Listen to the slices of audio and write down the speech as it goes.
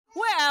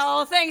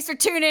Well, thanks for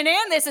tuning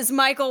in. This is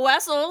Michael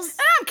Wessels.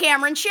 And I'm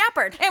Cameron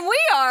Shepard. And we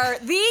are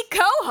the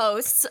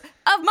co-hosts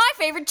of My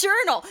Favorite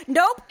Journal.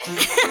 Nope.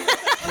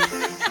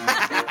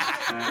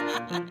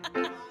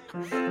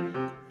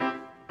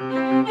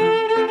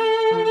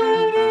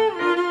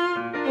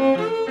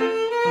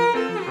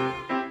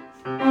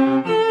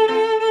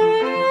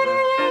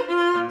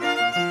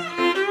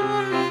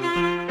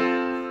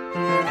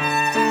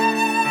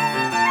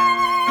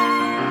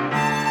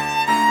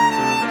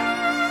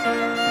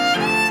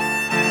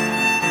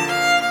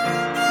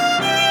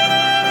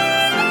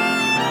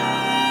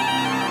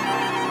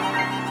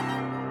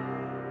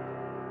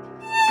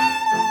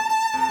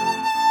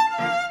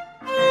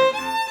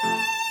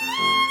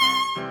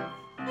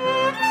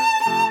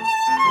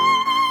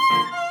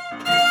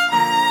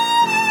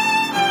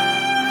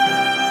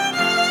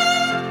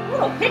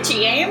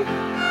 Pitchy, aim.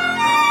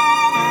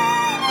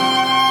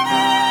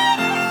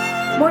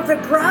 More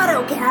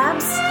vibrato,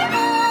 Gabs.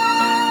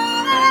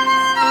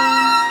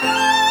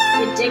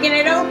 You digging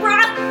it,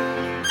 Oprah?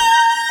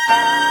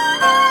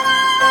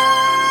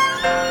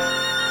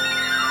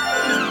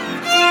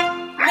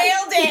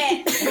 Nailed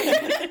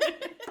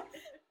it.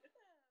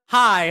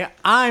 Hi,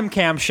 I'm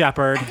Cam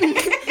Shepard.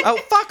 Oh,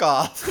 fuck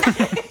off.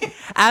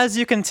 As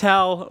you can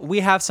tell, we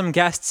have some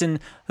guests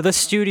in the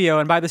studio,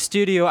 and by the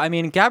studio, I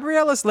mean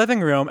Gabriella's living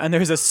room, and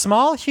there's a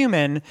small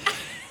human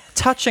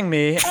touching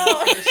me.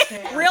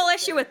 Real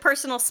issue with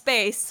personal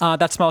space.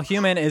 That small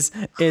human is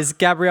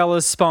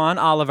Gabriella's spawn,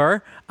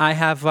 Oliver. I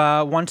have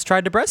once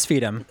tried to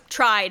breastfeed him.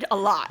 Tried a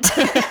lot.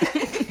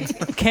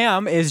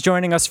 Cam is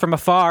joining us from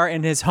afar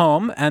in his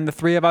home, and the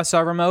three of us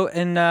are remote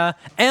in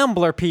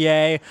Ambler,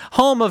 PA,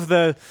 home of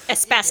the...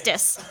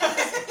 Asbestos.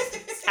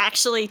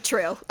 Actually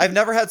true. I've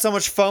never had so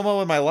much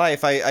FOMO in my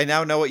life. I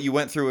now know what you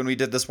went through when we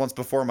did this once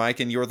before, Mike,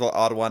 and you were the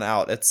odd one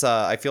out. It's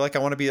I feel like I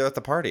want to be there at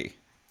the party.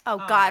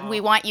 Oh, God,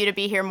 we want you to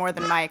be here more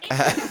than Mike.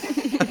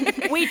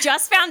 We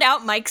just found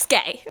out Mike's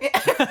gay.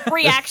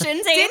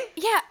 Reactions, Aim?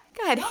 Yeah,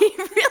 God, he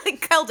really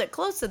held it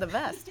close to the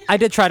vest. I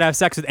did try to have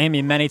sex with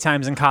Amy many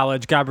times in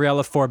college.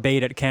 Gabriella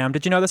forbade it, Cam.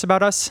 Did you know this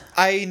about us?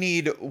 I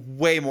need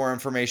way more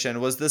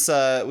information. Was this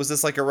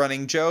like a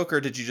running joke,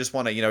 or did you just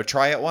want to,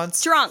 try it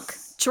once?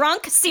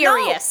 Drunk,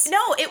 serious. No,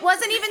 it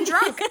wasn't even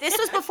drunk. This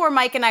was before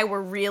Mike and I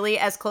were really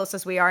as close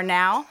as we are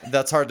now.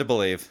 That's hard to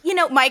believe.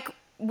 Mike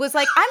was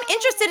like, I'm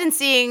interested in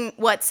seeing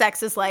what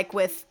sex is like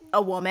with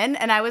a woman.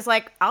 And I was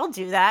like, I'll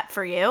do that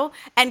for you.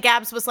 And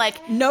Gabs was like,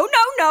 No.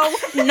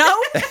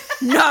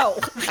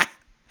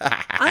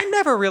 I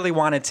never really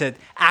wanted to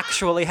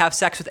actually have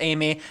sex with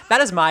Amy. That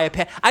is my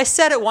opinion. I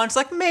said it once,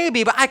 like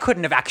maybe, but I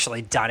couldn't have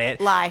actually done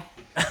it. lie.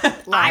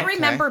 I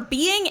remember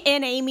being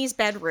in Amy's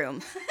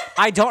bedroom.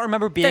 I don't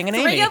remember being in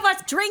Amy. The three of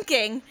us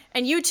drinking,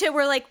 and you two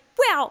were like,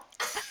 well,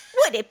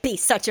 would it be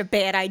such a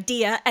bad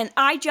idea? And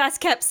I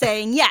just kept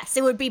saying, yes,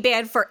 it would be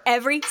bad for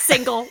every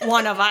single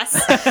one of us.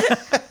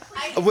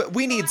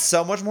 We need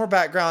so much more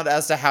background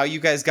as to how you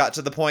guys got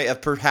to the point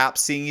of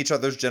perhaps seeing each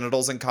other's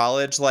genitals in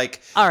college. All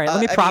right, let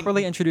me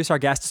properly introduce our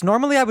guests.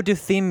 Normally, I would do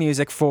theme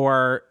music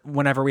for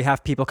whenever we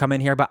have people come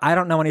in here, but I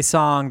don't know any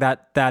song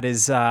that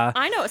is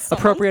I know a song.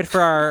 appropriate for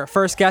our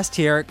first guest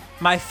here.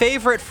 My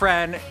favorite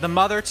friend, the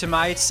mother to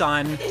my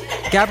son,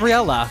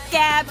 Gabriella.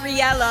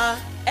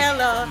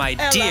 Ella. My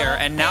dear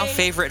and now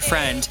favorite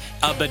friend,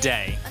 a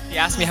bidet. He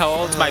asked me how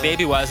old my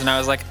baby was, and I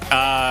was like,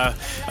 a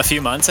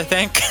few months, I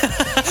think.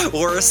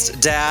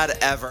 Worst dad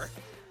ever.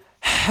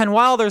 And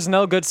while there's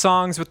no good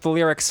songs with the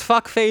lyrics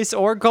fuckface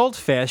or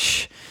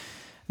goldfish,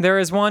 there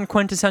is one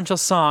quintessential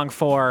song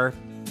for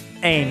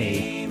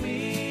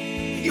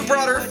Amy. You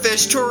brought her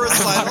fish to a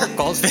recital.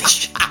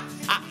 Goldfish.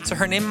 So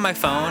her name on my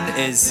phone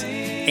is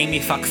Amy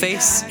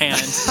Fuckface, and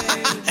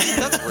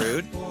That's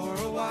rude.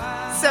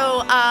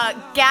 So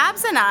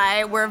Gabs and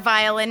I were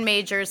violin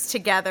majors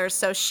together,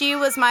 so she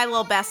was my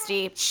little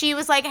bestie. She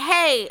was like,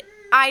 hey,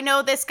 I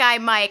know this guy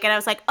Mike. And I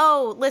was like,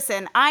 oh,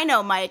 listen, I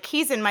know Mike.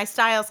 He's in my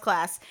styles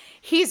class.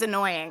 He's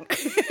annoying.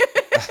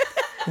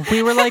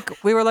 We were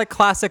like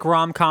classic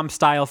rom-com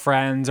style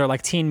friends, or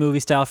like teen movie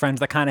style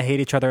friends that kind of hate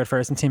each other at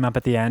first and team up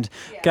at the end.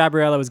 Yeah.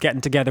 Gabriella was getting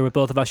together with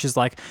both of us. She's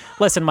like,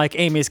 listen, Mike,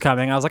 Amy's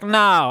coming. I was like,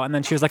 no. And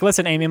then she was like,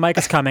 listen, Amy, Mike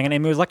is coming. And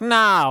Amy was like,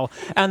 no.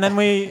 And then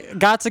we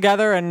got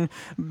together, and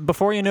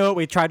before you knew it,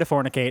 we tried to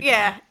fornicate.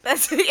 Yeah,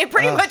 it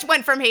pretty much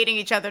went from hating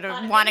each other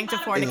to wanting to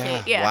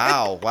fornicate.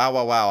 Yeah.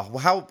 Wow.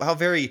 How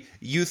very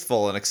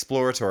youthful and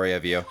exploratory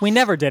of you. We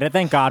never did it,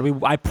 thank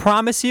God. I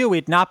promise you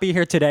we'd not be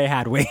here today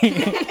had we.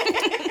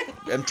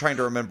 I'm trying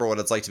to remember what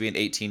it's like to be an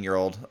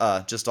 18-year-old,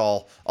 just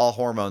all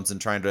hormones,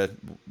 and trying to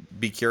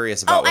be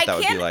curious about what that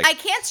would be like. I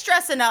can't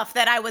stress enough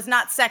that I was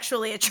not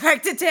sexually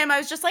attracted to him. I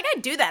was just like,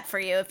 I'd do that for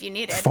you if you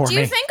needed. Do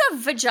you think a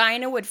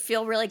vagina would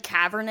feel really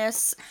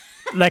cavernous?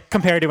 Like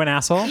compared to an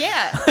asshole?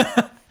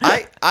 Yeah.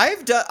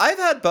 I've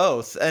had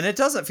both, and it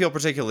doesn't feel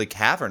particularly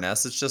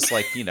cavernous. It's just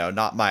like,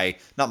 not my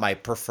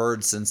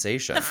preferred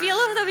sensation. The feel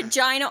of the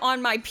vagina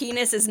on my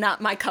penis is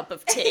not my cup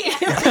of tea.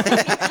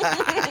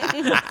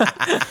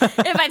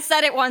 If I've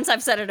said it once,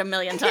 I've said it a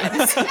million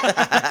times.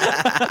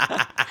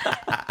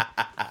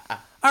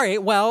 All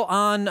right, well,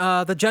 on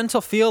the gentle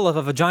feel of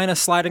a vagina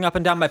sliding up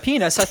and down my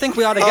penis, I think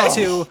we ought to get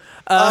to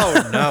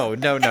No.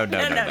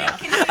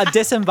 a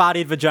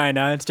disembodied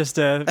vagina. It's just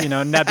a,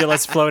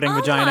 nebulous floating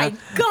vagina. Oh my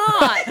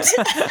God.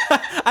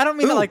 I don't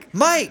mean to, like...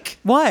 Mike!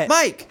 What?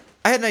 Mike!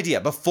 I had an idea.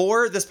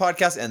 Before this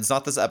podcast ends,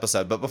 not this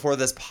episode, but before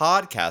this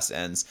podcast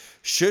ends,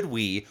 should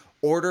we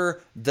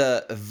order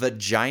the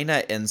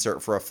vagina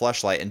insert for a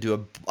fleshlight and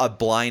do a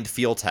blind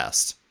feel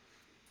test?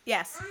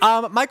 Yes.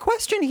 My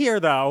question here,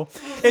 though,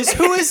 is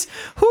who is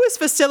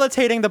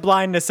facilitating the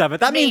blindness of it?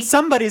 That means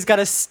somebody's got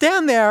to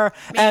stand there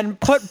and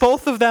put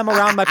both of them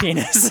around my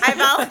penis. I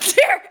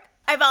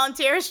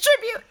volunteer as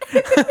tribute.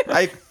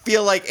 I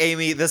feel like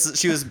Amy,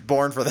 she was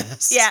born for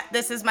this. Yeah,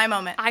 this is my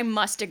moment. I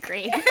must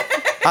agree.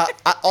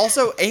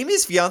 Also,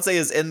 Amy's fiance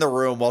is in the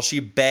room while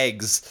she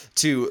begs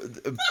to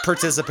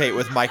participate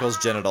with Michael's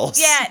genitals.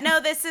 Yeah,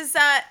 no, this is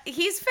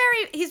he's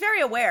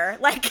very aware.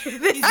 Like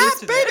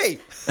this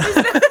baby.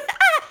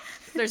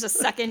 There's a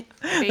second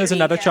baby. There's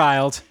another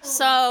child.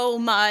 So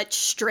much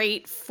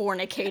straight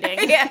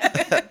fornicating.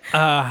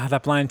 Yeah.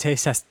 That blind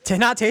taste test.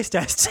 Not taste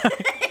test.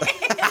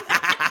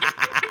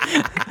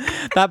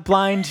 That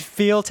blind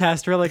feel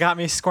test really got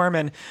me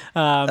squirming.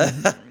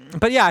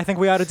 But yeah, I think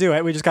we ought to do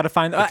it. We just got to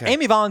find...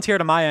 Amy volunteered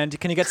on my end.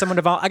 Can you get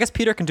someone to I guess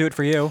Peter can do it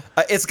for you.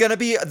 It's going to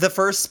be the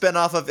first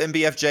spinoff of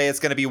MBFJ. It's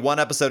going to be one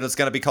episode. And it's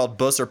going to be called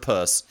Buss or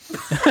Puss.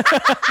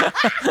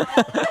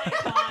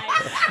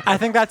 I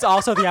think that's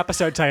also the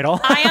episode title.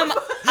 I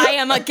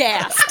am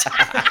aghast.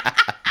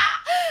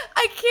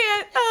 I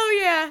can't. Oh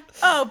yeah.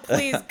 Oh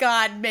please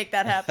God, make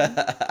that happen.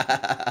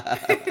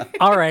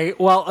 All right.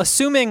 Well,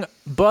 assuming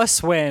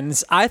Bus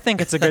wins, I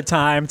think it's a good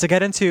time to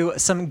get into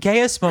some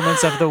gayest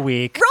moments of the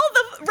week.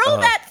 Roll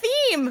that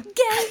theme.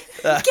 Gay.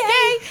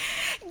 Gay.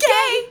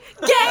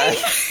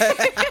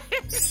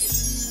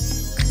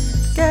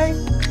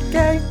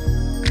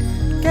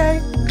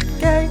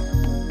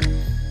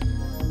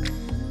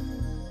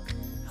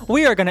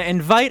 We are going to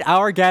invite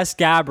our guest,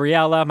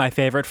 Gabriella, my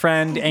favorite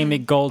friend, Amy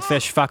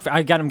Goldfish Fuck.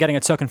 I'm getting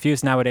it so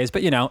confused nowadays,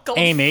 but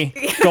Amy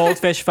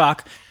Goldfish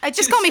Fuck.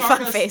 Just call me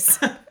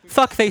Fuckface.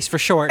 Fuckface for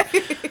short.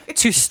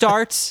 To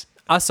start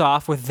us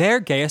off with their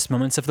gayest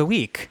moments of the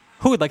week.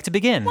 Who would like to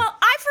begin? Well,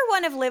 I, for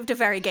one, have lived a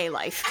very gay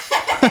life.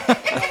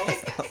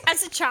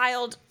 As a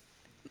child,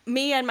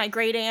 me and my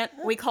great aunt,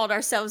 we called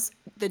ourselves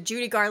the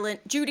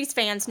Judy's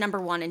fans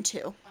 #1 and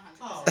 2.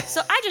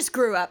 So I just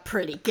grew up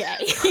pretty gay.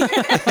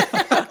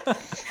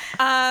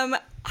 I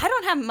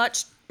don't have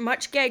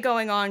much gay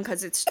going on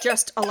because it's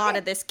just a lot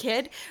of this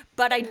kid,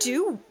 but I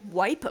do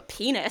wipe a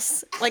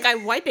penis. Like, I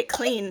wipe it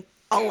clean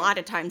a lot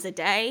of times a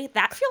day.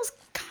 That feels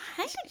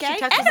kind of gay.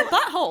 And a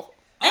butthole.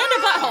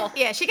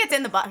 Yeah, she gets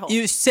in the butthole.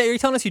 You're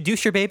telling us you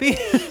douche your baby?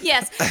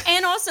 Yes.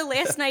 And also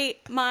last night,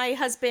 my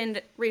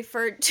husband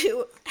referred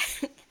to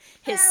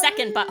his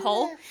second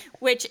butthole,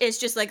 which is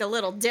just like a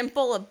little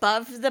dimple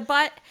above the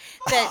butt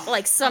that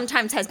like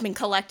sometimes has been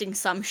collecting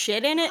some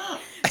shit in it.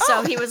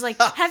 So he was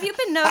like, have you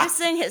been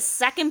noticing his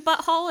second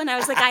butthole? And I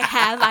was like, I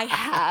have.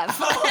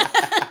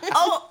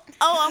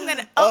 I'm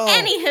gonna.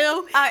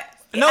 Anywho.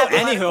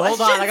 Anywho, hold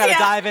on. I got to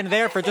dive in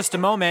there for just a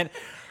moment.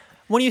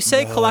 When you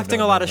say collecting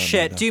a lot of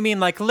shit, do you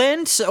mean like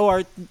lint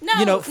or,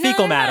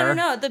 fecal matter?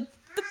 No.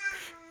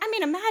 I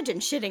mean, imagine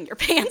shitting your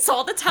pants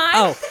all the time.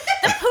 Oh.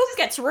 The poop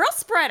gets real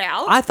spread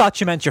out. I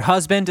thought you meant your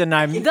husband, and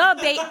I'm...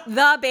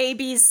 The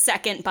baby's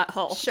second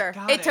butthole. Sure.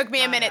 It took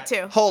me a minute,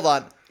 too. Hold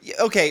on.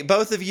 Okay,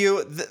 both of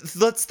you,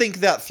 let's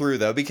think that through,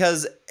 though,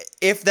 because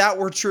if that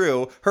were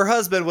true, her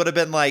husband would have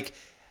been like,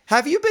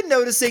 have you been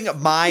noticing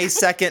my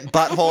second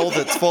butthole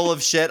that's full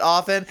of shit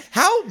often?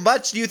 How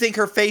much do you think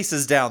her face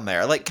is down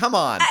there? Like, come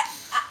on.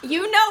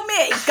 You know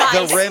me,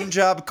 guys. The rim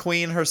job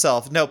queen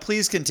herself. No,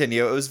 please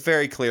continue. It was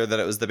very clear that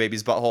it was the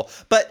baby's butthole.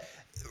 But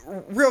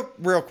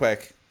real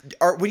quick,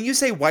 when you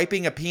say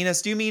wiping a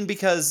penis, do you mean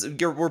because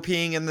we're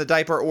peeing in the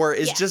diaper, or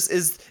is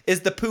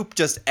the poop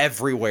just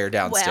everywhere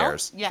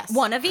downstairs? Well, yes.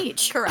 One of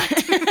each.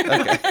 Correct.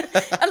 Okay.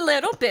 A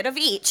little bit of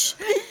each.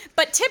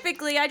 But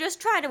typically, I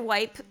just try to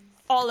wipe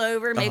all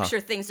over, make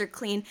sure things are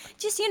clean.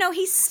 Just,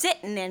 he's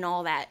sitting in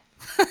all that.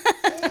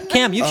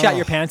 Cam, you shot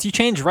your pants. You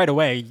change right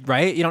away,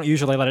 right? You don't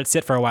usually let it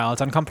sit for a while. It's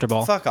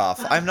uncomfortable. Fuck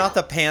off. I'm not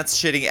the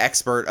pants shitting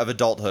expert of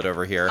adulthood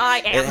over here. I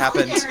am. It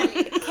happened.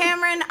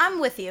 Cameron, I'm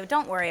with you.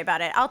 Don't worry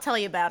about it. I'll tell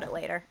you about it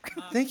later.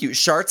 Thank you.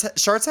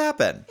 Sharts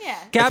happen. Yeah.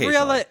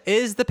 Gabriella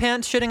is the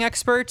pants shitting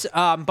expert,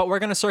 but we're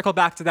going to circle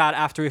back to that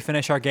after we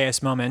finish our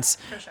gayest moments.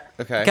 For sure.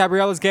 Okay.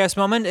 Gabriella's gayest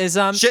moment is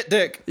shit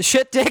dick.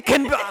 Shit dick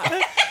and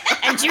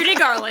And Judy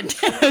Garland.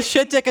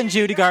 Shit dick and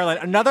Judy Garland.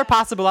 Another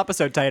possible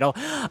episode title.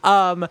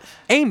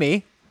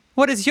 Amy,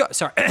 what is your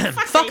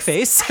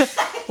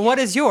fuckface? What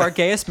is your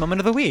gayest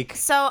moment of the week?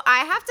 So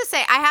I have to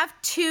say, I have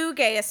two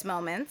gayest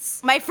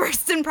moments. My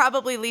first and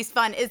probably least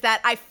fun is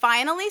that I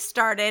finally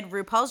started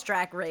RuPaul's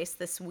Drag Race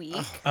this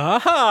week.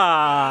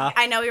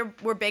 I know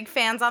we're big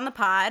fans on the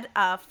pod.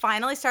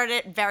 Finally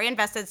started, very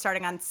invested,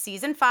 starting on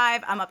season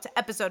 5. I'm up to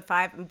episode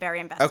 5. I'm very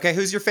invested. Okay,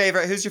 who's your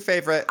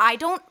favorite? I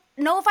don't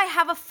know if I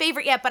have a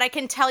favorite yet, but I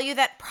can tell you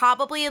that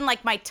probably in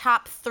like my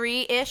top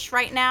 3-ish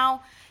right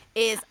now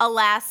is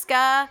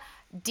Alaska,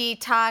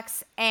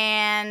 Detox,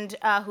 and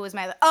who is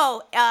my other?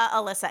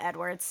 Alyssa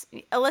Edwards.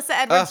 Alyssa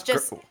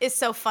Edwards is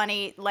so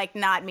funny, like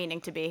not meaning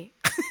to be.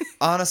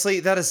 Honestly,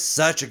 that is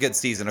such a good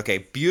season. Okay,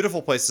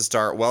 beautiful place to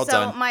start. Well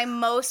done. So my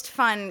most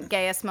fun,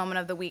 gayest moment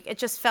of the week, it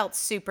just felt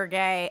super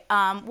gay,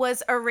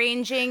 was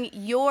arranging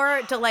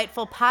your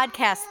delightful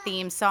podcast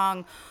theme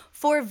song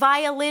for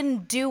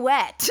violin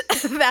duet.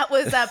 That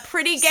was a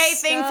pretty gay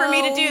thing for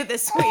me to do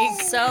this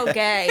week. So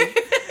gay.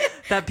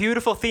 That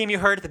beautiful theme you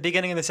heard at the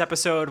beginning of this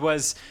episode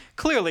was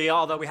clearly,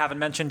 although we haven't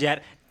mentioned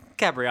yet,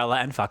 Gabriella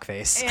and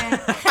Fuckface.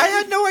 I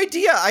had no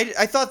idea.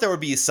 I thought there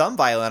would be some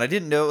violin. I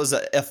didn't know it was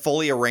a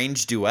fully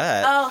arranged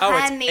duet. Oh,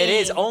 honey. It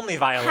is only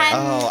violin.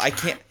 Oh, I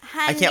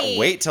can't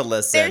wait to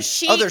listen. There's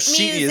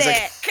sheet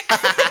music.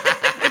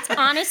 It's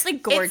honestly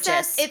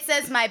gorgeous. It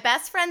says my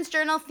best friend's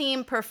journal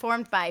theme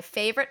performed by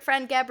favorite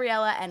friend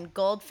Gabriella and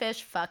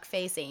goldfish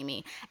fuckface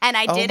Amy. And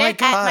I did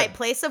it at my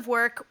place of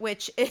work,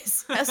 which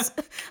is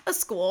a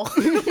school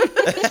with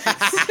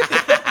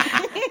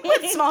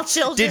small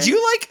children. Did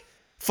you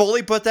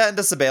fully put that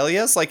into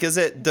Sibelius? Like, is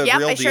it the real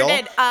deal? I sure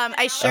did.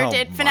 I sure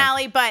did.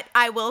 Finale, but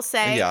I will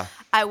say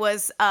I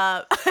was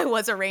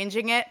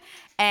arranging it,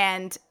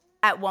 and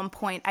at one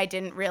point I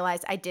didn't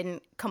realize I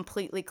didn't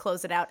completely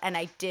close it out, and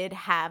I did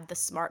have the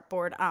smart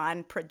board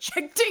on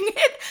projecting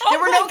it. There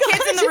were no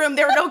kids in the room.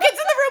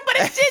 But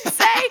it did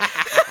say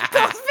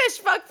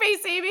goldfish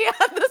fuckface Amy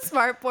on the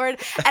smart board,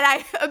 and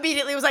I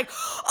immediately was like,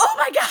 oh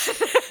my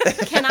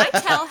God. Can I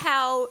tell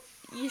how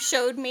you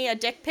showed me a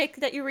dick pic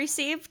that you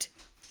received?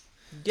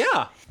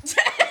 Yeah.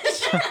 Sure,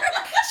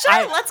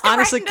 I let's go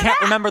honestly right into can't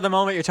that. remember the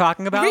moment you're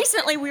talking about.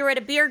 Recently, we were at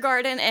a beer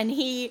garden, and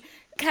he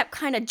kept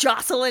kind of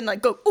jostling,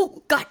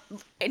 oh, God,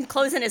 and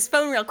closing his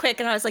phone real quick.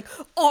 And I was like,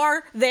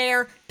 are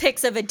there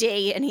pics of a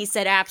D? And he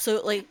said,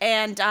 absolutely.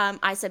 And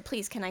I said,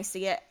 please, can I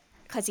see it?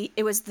 Because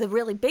it was the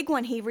really big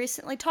one he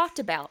recently talked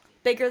about.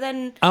 Bigger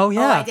than... Oh,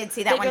 yeah. Oh, I did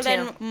see that one, too.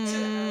 Bigger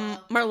than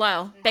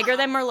Merlot. Bigger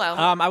than Merlot.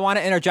 I want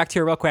to interject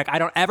here real quick. I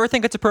don't ever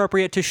think it's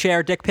appropriate to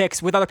share dick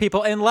pics with other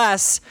people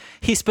unless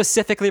he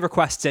specifically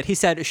requests it. He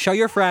said, show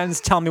your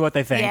friends, tell me what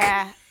they think.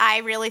 Yeah, I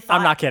really thought...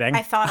 I'm not kidding.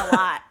 I thought a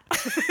lot.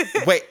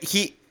 Wait,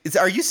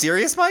 are you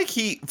serious, Mike?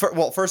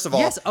 First of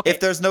all, Yes, okay.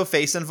 if there's no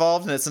face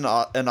involved and it's an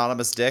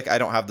anonymous dick, I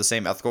don't have the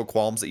same ethical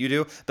qualms that you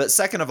do. But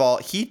second of all,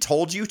 he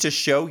told you to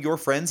show your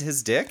friends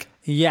his dick?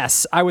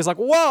 Yes. I was like,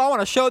 whoa, I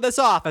want to show this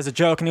off as a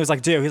joke. And he was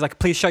like, dude, he's like,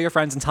 please show your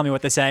friends and tell me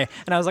what they say.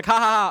 And I was like, ha ha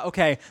ha,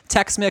 okay.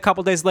 Text me a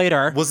couple days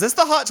later. Was this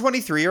the hot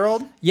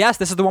 23-year-old? Yes,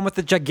 this is the one with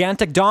the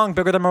gigantic dong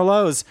bigger than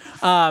Merlot's.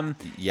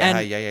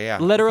 Yeah.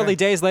 Literally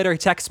days later, he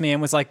texted me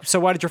and was like,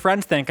 so what did your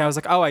friends think? I was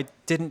like, oh, I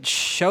didn't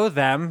show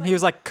them. He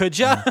was like, could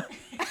ya?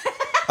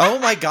 Oh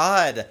my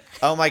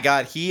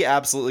god, he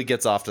absolutely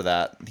gets off to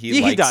that.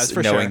 He likes does,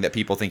 for knowing sure. that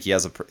people think he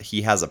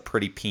has a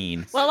pretty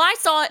peen. Well, I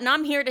saw it, and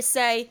I'm here to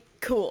say,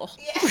 cool.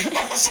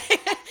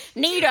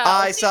 Neato.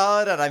 I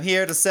saw it, and I'm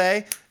here to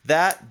say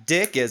that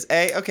dick is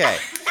okay.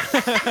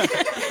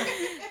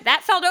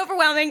 That felt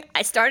overwhelming.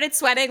 I started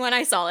sweating when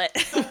I saw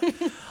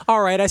it.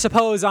 All right, I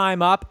suppose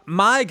I'm up.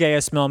 My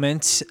gayest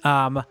moment,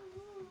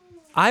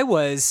 I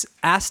was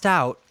asked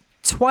out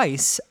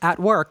twice at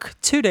work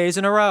 2 days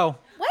in a row.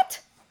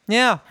 What?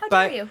 Yeah. How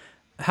dare you?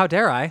 How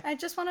dare I? I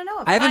just want to know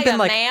about I haven't By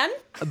been a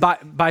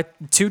man? by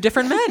two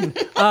different men.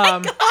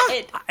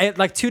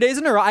 Like 2 days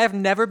in a row. I have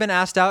never been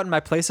asked out in my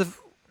place of.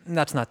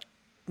 That's not.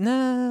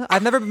 No,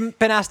 I've never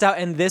been asked out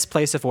in this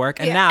place of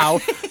work, and now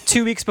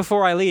 2 weeks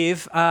before I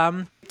leave,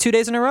 2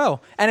 days in a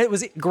row, and it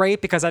was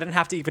great because I didn't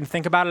have to even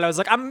think about it. I was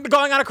like, I'm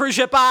going on a cruise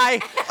ship.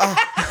 Bye.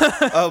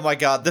 Oh my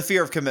god, the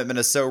fear of commitment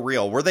is so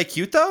real. Were they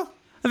cute though?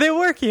 They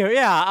were cute,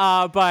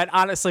 yeah. But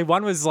honestly,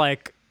 one was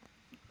like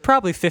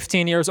probably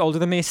 15 years older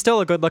than me. Still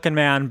a good-looking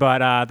man, but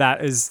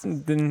that is, I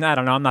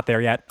don't know. I'm not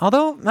there yet.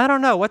 Although, I don't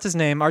know. What's his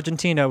name?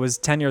 Argentino was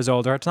 10 years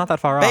older. It's not that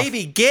far off.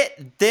 Baby,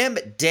 get them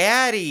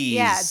daddies.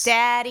 Yeah,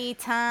 daddy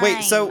time.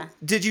 Wait, so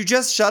did you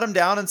just shut him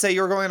down and say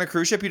you were going on a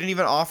cruise ship? You didn't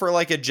even offer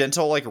like a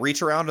gentle like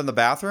reach around in the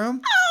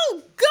bathroom?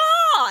 Oh,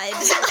 God!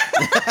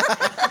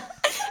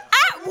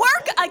 At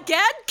work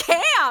again?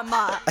 Cam!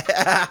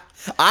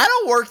 I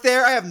don't work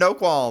there. I have no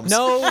qualms.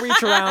 No reach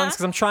arounds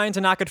because I'm trying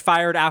to not get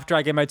fired after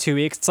I get my 2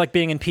 weeks. It's like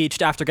being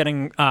impeached after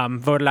getting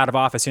voted out of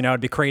office. You know,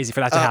 it'd be crazy for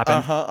that to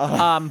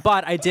happen.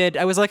 But I did.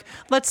 I was like,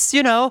 let's,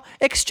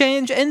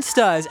 exchange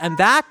Instas. And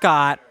that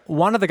got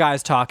one of the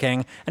guys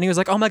talking. And he was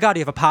like, oh my God,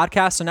 you have a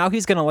podcast? So now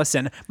he's going to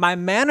listen. My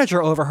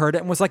manager overheard it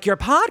and was like, your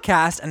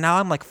podcast? And now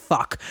I'm like,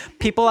 fuck.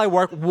 People I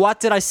work, what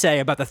did I say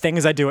about the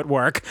things I do at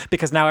work?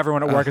 Because now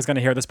everyone at work is going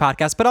to hear this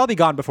podcast. But I'll be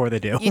gone before they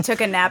do. You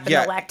took a nap in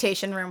Yeah. the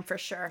lactation room for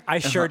sure. I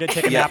sure did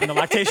take a nap in the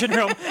lactation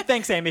room.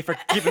 Thanks, Amy, for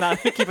keeping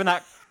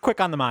that quick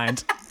on the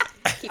mind.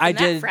 I that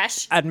did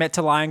fresh. admit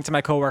to lying to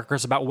my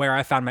coworkers about where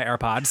I found my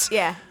AirPods.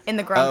 Yeah, in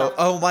the grundle.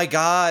 Oh my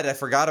god, I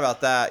forgot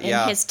about that. In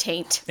Yeah. his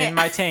taint. In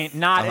my taint,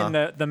 not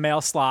in the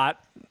mail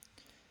slot.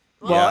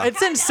 Well, Yeah.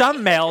 it's in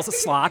some mail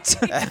slot.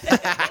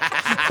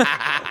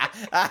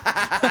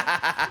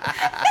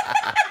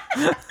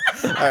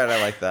 All right,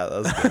 I like that. That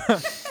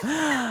was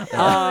good.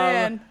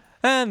 Man.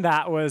 And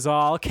that was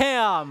all.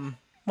 Cam,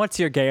 what's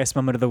your gayest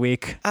moment of the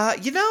week?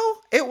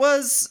 It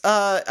was,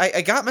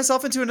 I got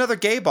myself into another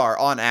gay bar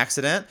on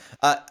accident.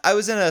 I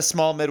was in a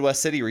small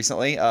Midwest city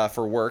recently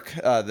for work.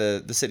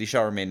 The city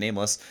shall remain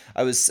nameless.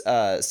 I was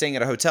staying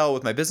at a hotel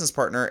with my business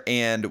partner,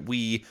 and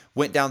we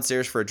went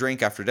downstairs for a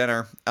drink after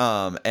dinner.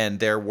 And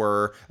there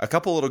were a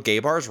couple little gay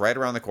bars right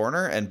around the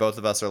corner, and both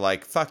of us are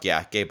like, fuck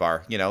yeah, gay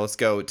bar. Let's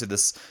go to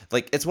this.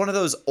 Like, it's one of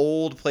those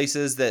old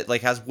places that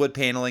like has wood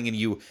paneling, and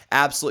you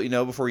absolutely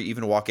know before you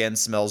even walk in,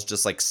 smells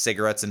just like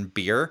cigarettes and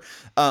beer.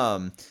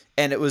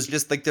 And it was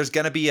just like, there's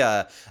going to be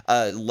a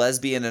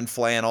lesbian in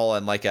flannel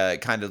and like a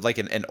kind of like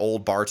an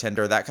old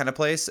bartender, that kind of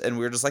place. And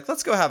we were just like,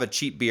 let's go have a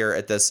cheap beer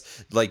at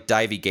this like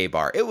divey gay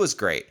bar. It was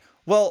great.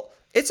 Well,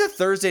 it's a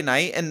Thursday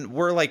night and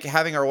we're like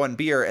having our one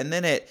beer. And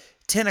then at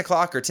 10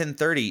 o'clock or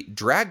 10:30,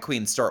 drag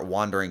queens start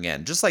wandering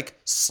in, just like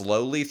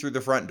slowly through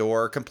the front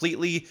door,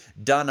 completely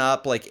done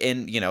up, like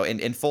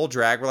in full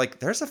drag. We're like,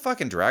 there's a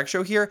fucking drag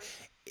show here.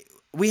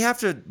 We have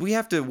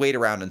to wait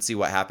around and see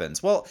what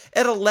happens. Well,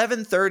 at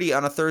 11:30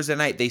 on a Thursday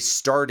night, they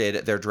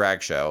started their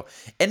drag show,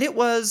 and it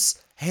was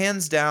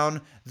hands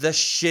down the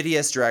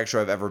shittiest drag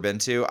show I've ever been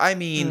to. I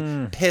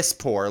mean, piss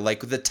poor. Like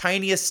the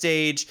tiniest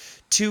stage,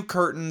 2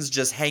 curtains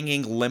just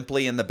hanging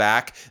limply in the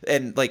back,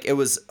 and like it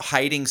was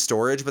hiding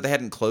storage, but they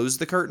hadn't closed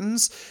the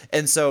curtains.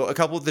 And so a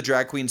couple of the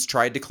drag queens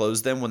tried to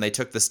close them when they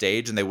took the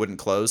stage, and they wouldn't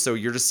close. So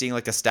you're just seeing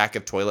like a stack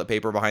of toilet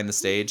paper behind the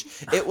stage.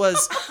 It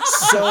was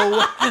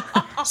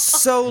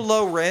so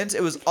low rent.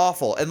 It was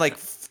awful. And like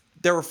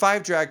there were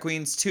 5 drag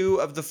queens.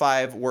 2 of the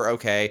 5 were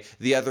okay.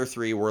 The other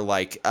 3 were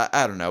like,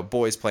 I don't know,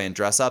 boys playing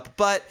dress up.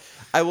 But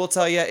I will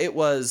tell you, it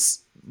was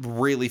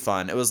really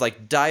fun. It was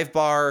like dive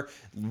bar,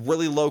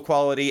 really low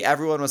quality.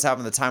 Everyone was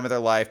having the time of their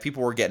life.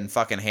 People were getting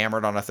fucking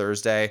hammered on a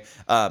Thursday.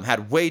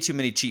 Had way too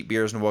many cheap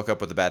beers and woke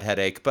up with a bad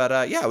headache.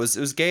 But yeah, it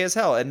was gay as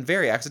hell and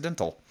very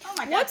accidental. Oh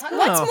my God.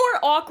 What's more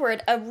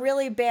awkward, a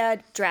really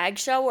bad drag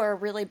show or a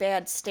really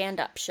bad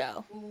stand-up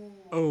show?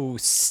 Oh,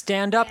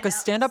 stand-up, because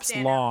stand-up's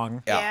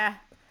long. Yeah.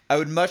 I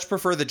would much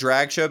prefer the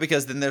drag show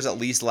because then there's at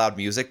least loud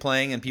music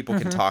playing and people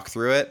can talk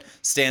through it.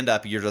 Stand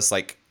up, you're just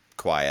like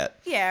quiet.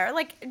 Yeah, or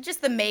like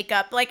just the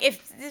makeup. Like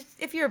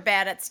if you're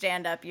bad at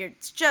stand up,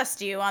 it's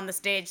just you on the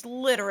stage,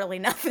 literally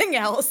nothing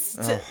else.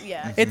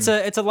 Yeah. It's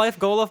a life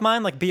goal of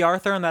mine, like B.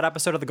 Arthur in that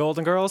episode of The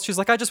Golden Girls. She's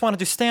like, I just want to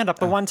do stand-up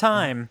the one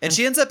time. And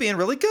she ends up being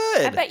really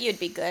good. I bet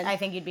you'd be good. I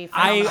think you'd be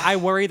fine. I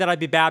worry that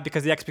I'd be bad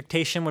because the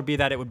expectation would be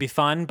that it would be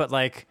fun, but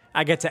like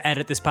I get to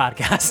edit this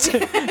podcast,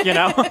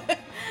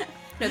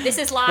 No, this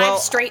is live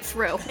straight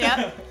through.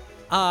 Yep.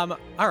 All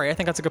right, I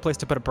think that's a good place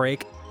to put a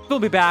break. We'll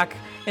be back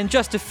in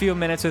just a few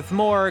minutes with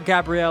more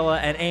Gabriella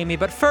and Amy,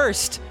 but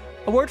first,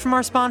 a word from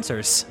our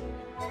sponsors.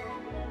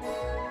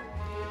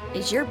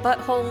 Is your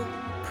butthole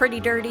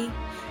pretty dirty?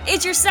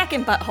 Is your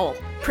second butthole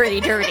pretty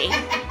dirty?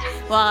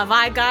 Well, have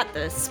I got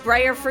the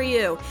sprayer for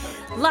you.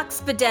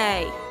 Lux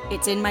Bidet.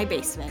 It's in my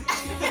basement.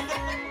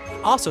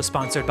 Also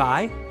sponsored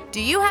by... Do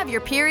you have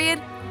your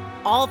period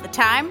all the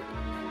time?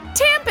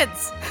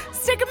 Tampons!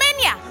 Stick them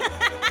in ya!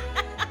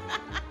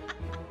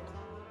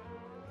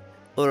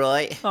 All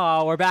right.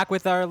 Oh, we're back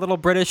with our little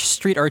British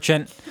street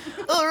urchin.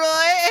 All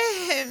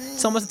right.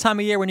 It's almost the time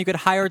of year when you get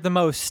hired the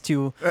most,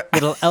 you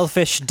little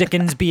elfish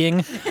Dickens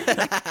being.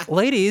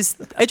 Ladies,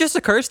 it just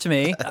occurs to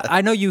me,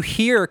 I know you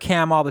hear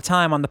Cam all the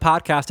time on the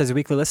podcast as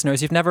weekly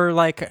listeners. You've never,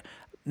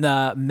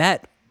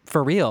 met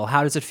for real.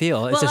 How does it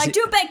feel? Well, I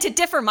do beg to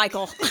differ,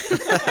 Michael.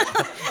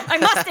 I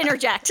must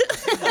interject.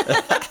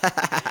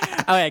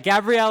 Okay,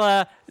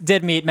 Gabriella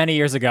did meet many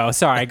years ago.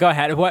 Sorry, go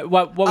ahead. What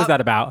was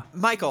that about?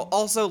 Michael,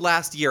 also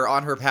last year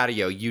on her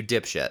patio, you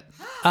dipshit.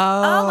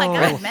 Oh my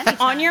God, many times.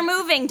 On your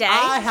moving day.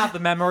 I have the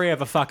memory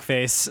of a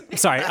fuckface.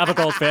 Sorry, of a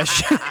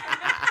goldfish.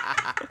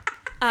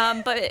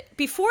 But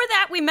before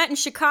that, we met in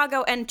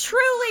Chicago, and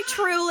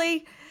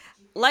truly,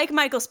 like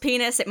Michael's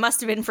penis, it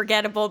must have been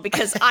forgettable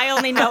because I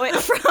only know it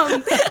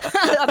from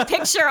a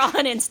picture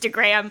on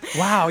Instagram.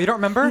 Wow, you don't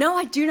remember? No,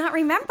 I do not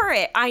remember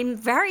it. I'm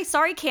very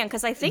sorry, Cam,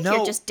 because I think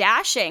you're just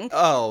dashing.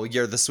 Oh,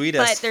 you're the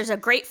sweetest. But there's a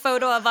great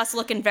photo of us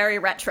looking very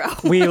retro.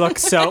 We look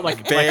so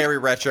very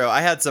retro. I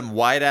had some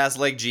wide ass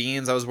leg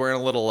jeans. I was wearing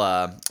a little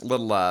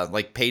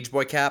like page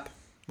boy cap.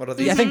 What are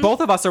these? Yeah, I think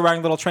both of us are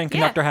wearing little train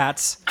conductor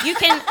hats. You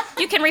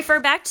can refer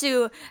back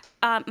to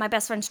my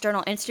best friend's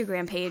journal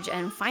Instagram page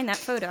and find that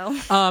photo.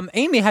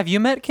 Amy, have you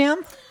met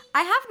Cam?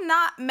 I have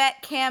not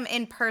met Cam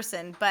in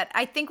person, but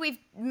I think we've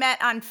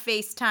met on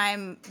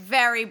FaceTime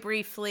very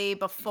briefly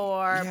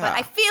before. Yeah. But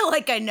I feel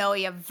like I know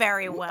you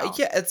very well.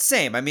 Yeah, it's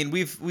same. I mean,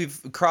 we've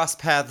crossed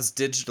paths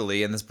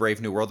digitally in this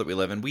brave new world that we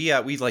live in. We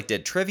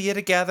did trivia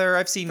together.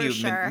 I've seen you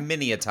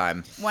many a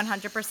time.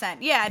 100%.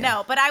 Yeah,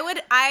 no, but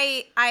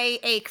I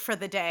ache for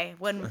the day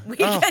when we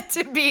get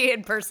to be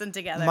in person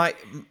together.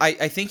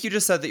 I think you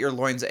just said that your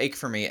loins ache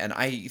for me, and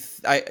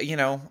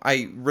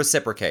I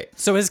reciprocate.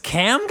 So is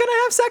Cam gonna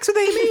have sex with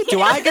Amy? Do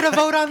I get a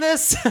vote on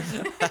this?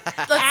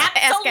 Let's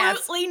ask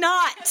Gabs. Obviously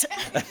not.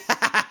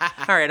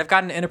 All right, I've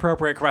got an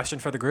inappropriate question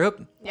for the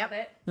group. Yep.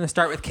 I'm gonna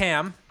start with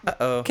Cam.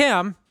 Uh-oh.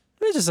 Cam,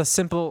 this is a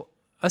simple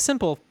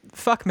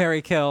fuck,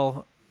 marry,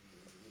 kill.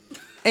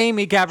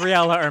 Amy,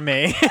 Gabriella, or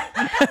me.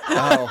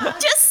 Oh,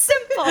 Just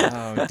simple.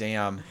 oh,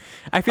 damn.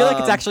 I feel like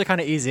it's actually kind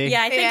of easy.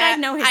 Yeah, I think I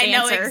know his I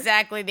know answer.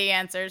 exactly the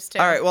answers too.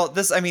 All right, well,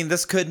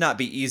 this could not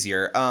be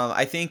easier.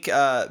 I think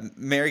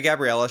marry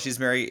Gabriella. She's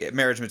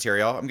marriage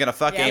material. I'm gonna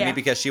fuck Yeah. Amy Yeah.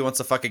 because she wants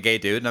to fuck a gay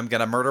dude, and I'm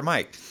gonna murder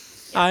Mike.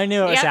 I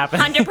knew it was Yep,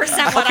 happening.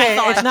 100% what Okay, I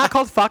thought. it's not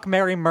called fuck,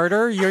 marry,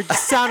 murder. You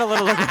sound a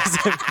little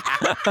aggressive.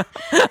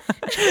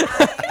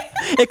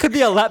 It could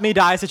be a let me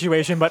die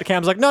situation, but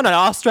Cam's like, no,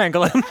 I'll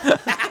strangle him.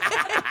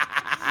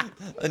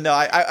 No,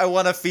 I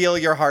want to feel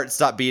your heart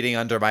stop beating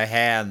under my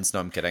hands. No,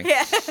 I'm kidding.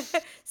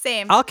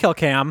 Same. I'll kill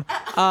Cam.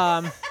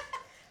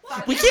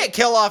 We can't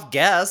kill off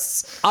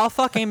guests. I'll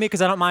fuck Amy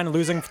because I don't mind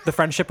losing the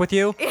friendship with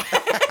you.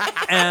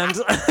 and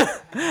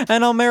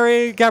I'll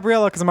marry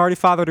Gabriella because I'm already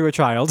father to a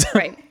child.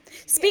 Right.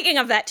 Speaking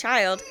of that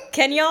child,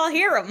 can y'all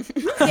hear him?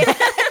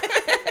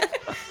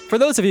 For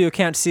those of you who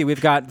can't see,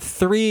 we've got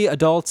 3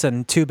 adults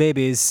and 2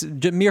 babies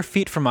mere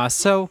feet from us,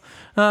 so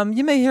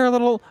you may hear a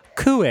little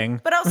cooing.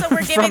 But also,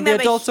 we're giving from the them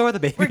adults or the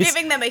babies. We're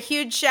giving them a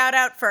huge shout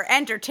out for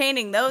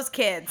entertaining those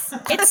kids.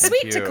 It's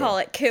sweet to you. call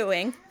it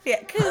cooing.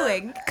 Yeah,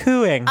 cooing.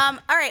 Cooing. All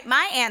right,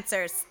 my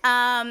answers.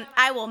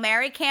 I will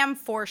marry Cam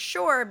for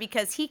sure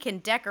because he can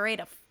decorate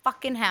a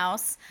fucking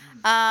house.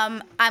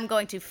 I'm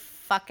going to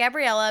fuck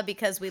Gabriella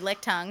because we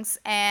lick tongues,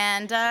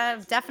 and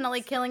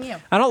definitely killing you.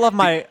 I don't love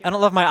my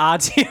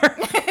odds here.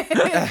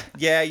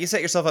 Yeah, you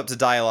set yourself up to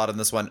die a lot in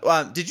this one.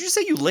 Did you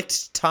say you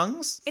licked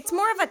tongues? It's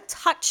more of a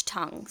touch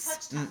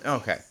tongues.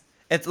 Okay,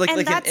 it's like And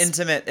an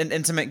that's-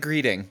 intimate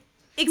greeting.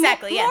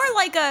 Exactly. Yes. More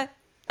like a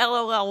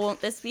LOL,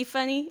 won't this be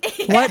funny?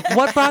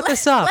 What brought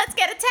this up? Let's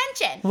get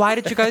attention. Why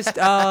did you guys?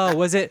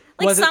 Was it?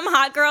 Like was some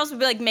hot girls would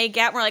be like, make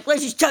out, and we're like,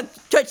 let's just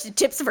touch the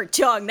tips of her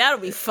tongue. That'll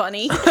be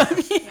funny.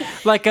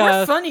 it like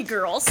We're funny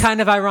girls.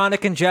 kind of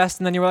ironic in jest,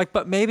 and then you were like,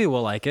 but maybe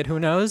we'll like it. Who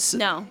knows?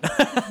 No,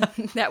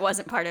 that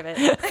wasn't part of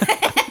it.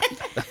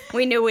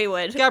 We knew we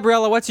would.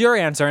 Gabriella, what's your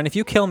answer? And if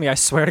you kill me, I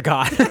swear to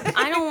God.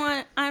 I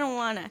don't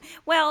want to.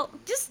 Well,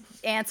 Just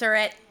answer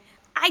it.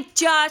 I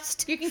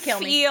just You can kill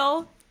me.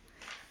 feel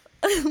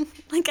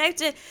like I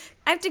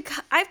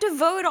have to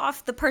vote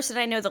off the person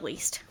I know the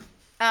least.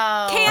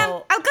 Oh. Cam,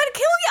 I'm gonna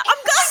kill you. I'm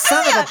gonna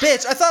Son kill of you. a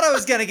bitch! I thought I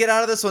was gonna get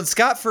out of this one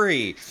scot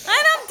free. And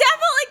I'm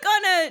definitely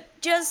gonna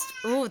just,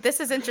 Ooh, this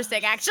is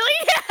interesting, actually.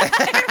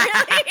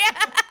 Really?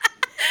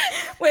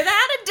 without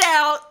a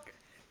doubt.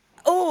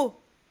 Ooh.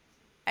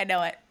 I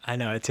know it. I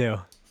know it too.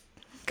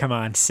 Come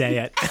on, say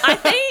it.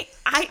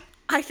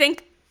 I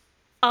think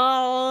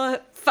I'll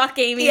fuck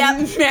Amy Yep.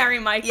 and marry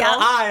Michael. Yep.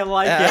 I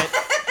like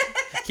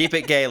it. Keep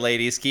it gay,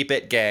 ladies. Keep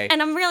it gay.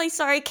 And I'm really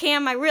sorry,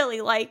 Cam. I really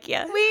like you.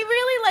 We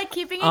really like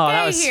keeping it Oh, gay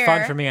that was here.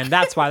 fun for me, and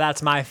that's why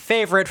that's my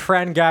favorite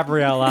friend,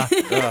 Gabriella.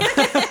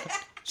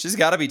 She's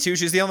got to be too.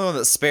 She's the only one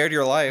that spared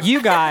your life.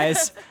 You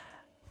guys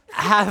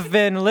have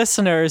been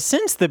listeners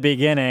since the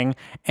beginning,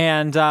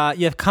 and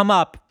you've come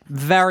up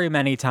very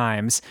many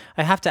times.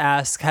 I have to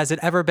ask, has it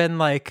ever been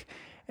like,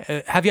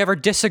 have you ever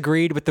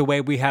disagreed with the way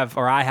we have,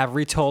 or I have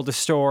retold the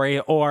story,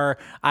 or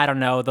I don't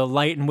know, the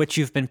light in which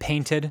you've been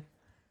painted?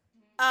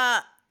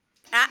 I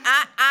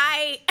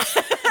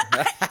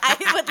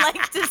would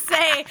like to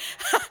say,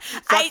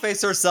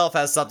 Fuckface herself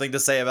has something to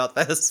say about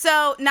this.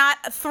 so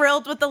not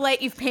thrilled with the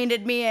light you've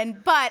painted me in,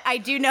 but I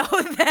do know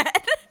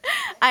that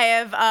I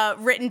have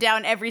written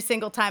down every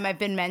single time I've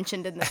been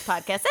mentioned in this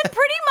podcast, and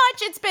pretty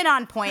much it's been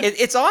on point.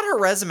 It's on her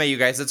resume, you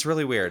guys. It's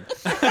really weird.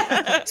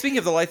 Speaking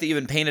of the light that you've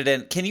been painted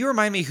in, can you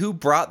remind me who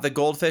brought the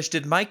goldfish?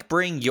 Did Mike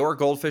bring your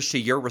goldfish to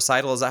your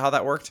recital? Is that how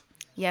that worked?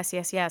 Yes.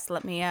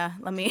 Let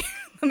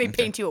me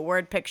paint you a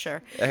word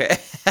picture. Okay.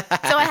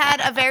 So I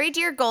had a very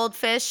dear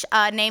goldfish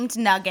named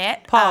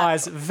Nugget.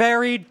 Pause.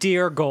 Very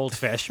dear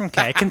goldfish.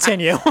 Okay,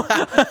 continue.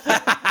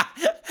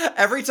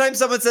 Every time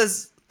someone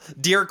says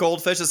 "dear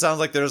goldfish," it sounds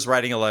like they're just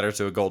writing a letter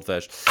to a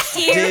goldfish.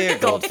 Dear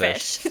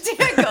goldfish.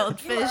 Dear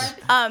goldfish.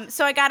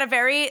 So I got a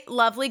very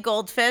lovely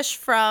goldfish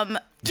from,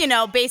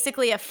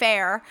 basically a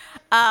fair.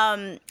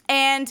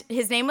 And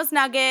his name was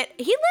Nugget.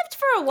 He lived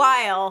for a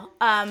while,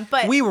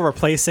 but We were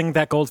replacing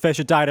that goldfish.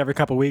 It died every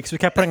couple weeks. We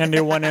kept putting a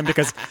new one in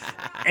because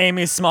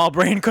Amy's small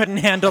brain couldn't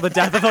handle the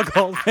death of a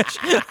goldfish.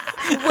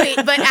 wait,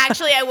 but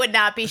actually I would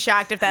not be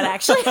shocked if that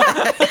actually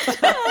happened.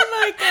 Oh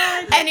my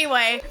God.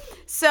 Anyway,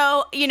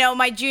 so,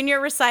 my junior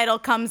recital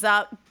comes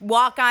up,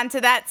 walk onto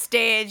that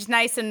stage,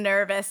 nice and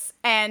nervous,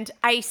 and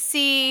I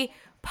see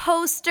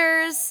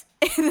posters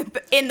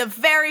in the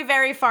very,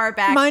 very far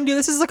back. Mind you,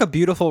 this is like a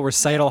beautiful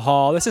recital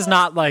hall. This is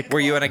not like Were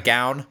you in a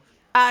gown?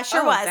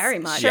 Sure Oh, was. very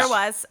much. Sure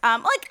Yeah. was.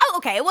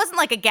 Okay, it wasn't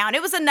like a gown.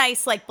 It was a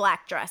nice,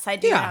 black dress. I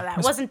do know that.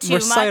 It wasn't too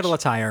recital much.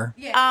 attire.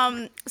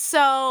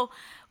 So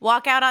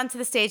walk out onto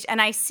the stage,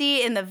 and I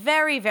see in the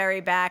very,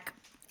 very back,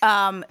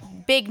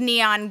 big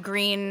neon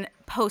green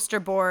poster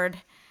board.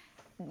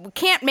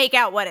 Can't make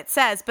out what it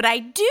says, but I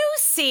do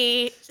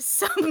see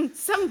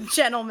some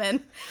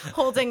gentleman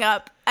holding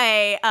up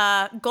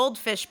a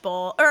goldfish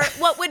bowl, or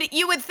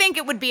you would think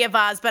it would be a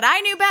vase, but I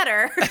knew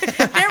better.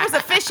 There was a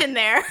fish in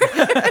there.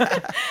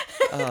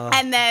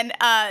 And then,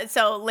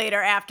 so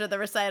later after the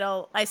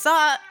recital, I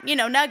saw,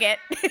 Nugget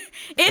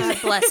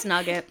God bless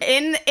Nugget.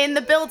 in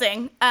the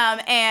building,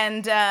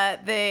 and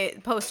the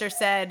poster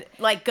said,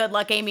 like, good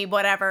luck, Amy,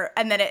 whatever,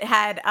 and then it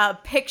had a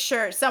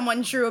picture.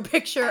 Someone drew a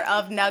picture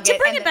of Nugget. To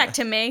bring it back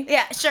to me.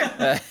 Yeah, sure.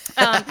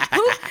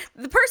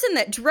 The person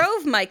that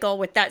drove Michael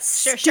with that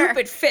Sure.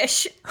 stupid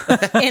fish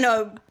in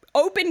a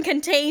open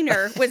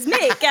container was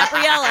me,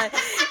 Gabriella.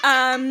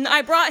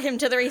 I brought him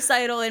to the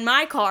recital in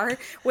my car,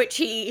 which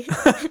he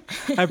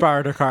I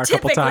borrowed her car a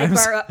couple typically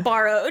times.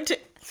 borrowed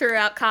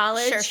throughout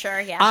college. Sure,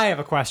 yeah. I have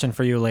a question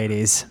for you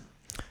ladies.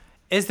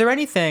 Is there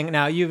anything,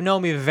 now you've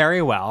known me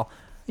very well,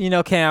 you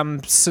know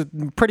Cam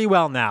pretty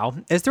well now.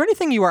 Is there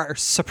anything you are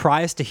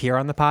surprised to hear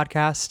on the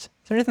podcast?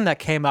 Is there anything that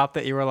came up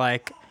that you were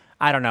like,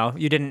 I don't know,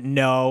 you didn't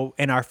know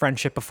in our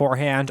friendship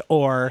beforehand,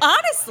 or...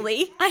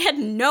 Honestly, I had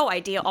no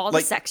idea all the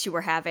Like- sex you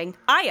were having.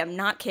 I am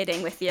not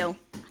kidding with you.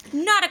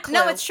 Not a clue.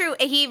 No, it's true.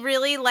 He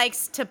really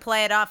likes to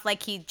play it off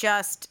like he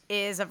just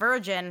is a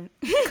virgin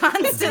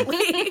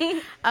constantly.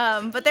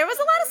 But there was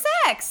a lot of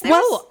sex.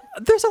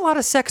 There's a lot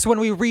of sex when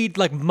we read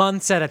like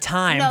months at a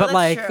time, No, but that's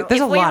like true.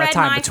 there's if a we lot read of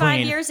time my between. 5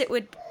 years, it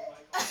would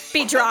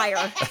be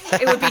drier.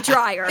 It would be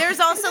drier. There's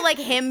also like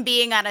him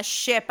being on a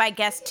ship, I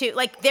guess, too.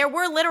 Like there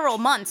were literal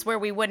months where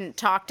we wouldn't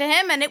talk to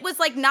him, and it was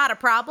like not a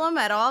problem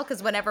at all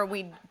because whenever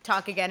we'd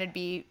talk again, it'd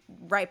be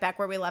right back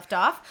where we left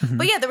off.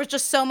 But yeah, there was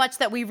just so much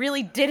that we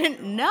really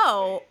didn't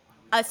know,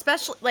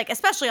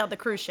 especially on the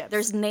cruise ship.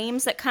 There's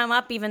names that come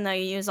up, even though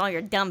you use all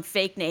your dumb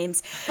fake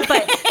names.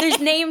 But there's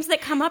names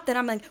that come up that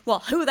I'm like, well,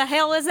 who the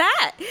hell is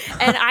that?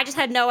 And I just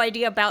had no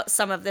idea about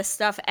some of this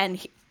stuff,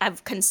 and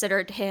I've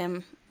considered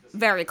him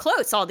very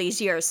close all these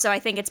years. So I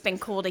think it's been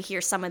cool to hear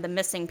some of the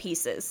missing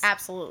pieces.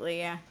 Absolutely,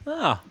 yeah.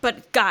 Oh,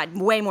 But God,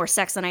 way more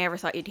sex than I ever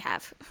thought you'd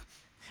have.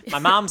 my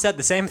mom said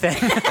the same thing.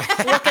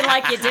 Looking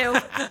like you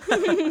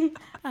do.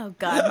 Oh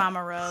God,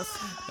 Mama Rose.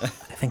 I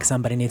think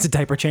somebody needs a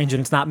diaper change,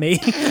 and it's not me.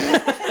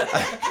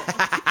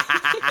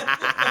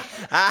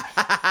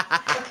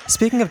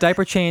 Speaking of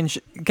diaper change,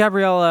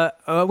 Gabriella,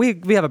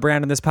 we have a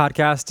brand on this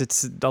podcast.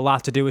 It's a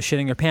lot to do with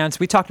shitting your pants.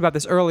 We talked about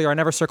this earlier. I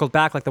never circled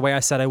back like the way I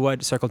said I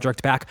would.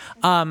 Jerked back.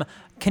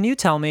 Can you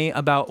tell me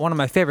about one of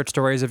my favorite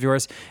stories of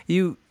yours?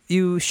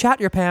 You shat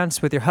your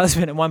pants with your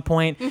husband at one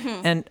point,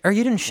 or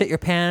you didn't shit your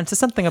pants. It's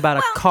something about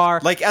a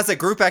car. Like as a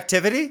group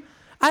activity?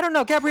 I don't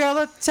know,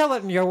 Gabriella. Tell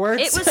it in your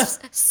words. It was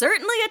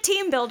certainly a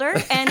team builder,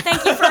 and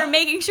thank you for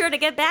making sure to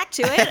get back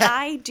to it.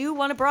 I do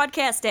want to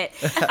broadcast it.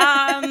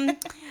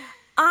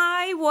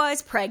 I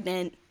was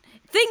pregnant.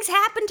 Things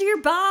happen to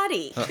your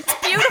body. It's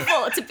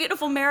beautiful. It's a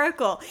beautiful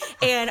miracle.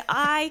 And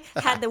I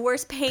had the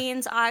worst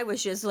pains. I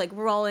was just like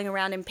rolling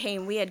around in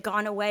pain. We had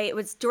gone away. It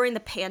was during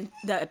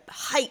the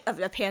height of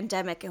the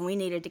pandemic, and we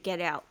needed to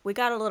get out. We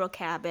got a little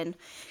cabin.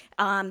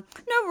 No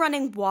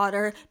running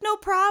water. No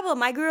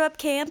problem. I grew up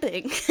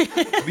camping.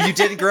 You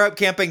didn't grow up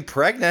camping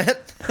pregnant.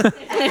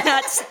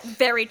 That's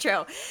very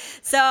true.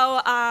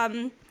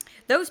 So,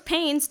 those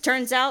pains,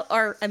 turns out,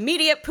 are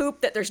immediate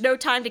poop, that there's no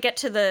time to get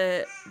to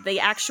the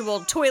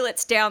actual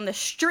toilets down the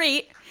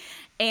street.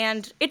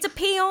 And it's a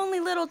pee-only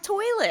little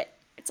toilet.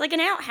 It's like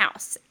an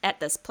outhouse at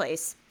this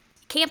place.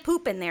 Can't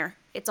poop in there.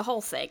 It's a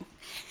whole thing.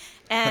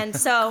 And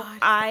so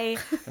I'm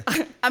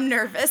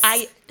nervous.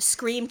 I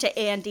screamed to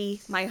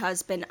Andy, my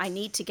husband, I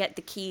need to get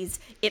the keys.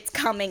 It's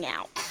coming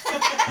out.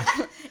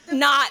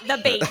 Not the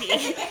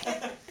baby.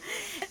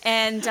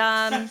 And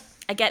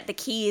I get the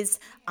keys.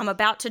 I'm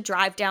about to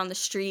drive down the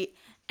street,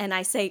 and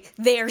I say,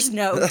 there's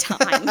no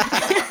time.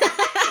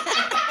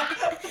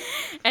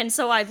 And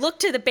so I look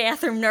to the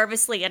bathroom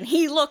nervously, and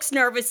he looks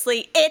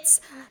nervously.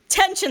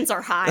 Tensions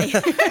are high.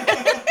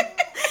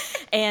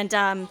 And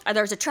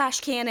there's a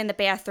trash can in the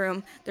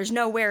bathroom. There's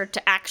nowhere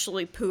to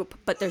actually poop,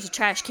 but there's a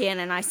trash can,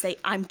 and I say,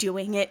 I'm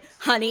doing it.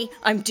 Honey,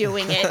 I'm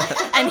doing it.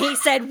 And he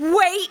said,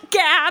 wait,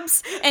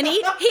 Gabs. And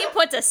he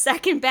puts a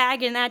second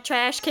bag in that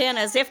trash can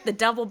as if the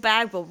double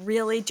bag will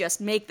really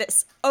just make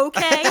this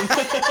okay.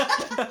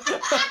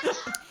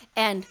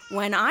 And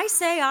when I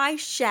say I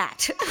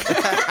shat,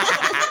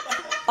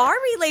 our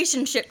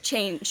relationship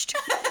changed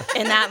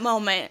in that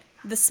moment.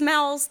 The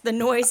smells, the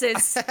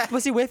noises.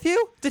 Was he with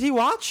you? Did he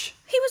watch?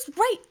 He was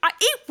right.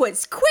 It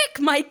was quick,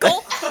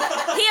 Michael.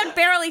 He had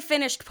barely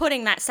finished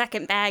putting that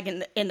second bag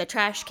in the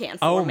trash can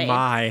for me. Oh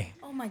my.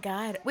 Oh my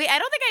God. Wait, I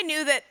don't think I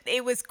knew that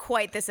it was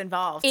quite this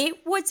involved.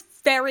 It was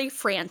very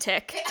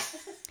frantic.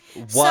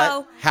 What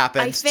So,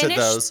 happened I to finished-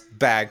 those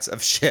bags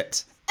of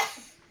shit?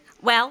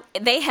 Well,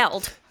 they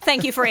held.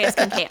 Thank you for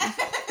asking, Cam.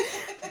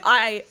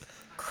 I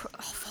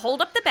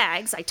hold up the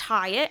bags, I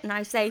tie it, and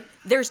I say,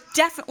 there's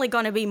definitely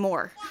going to be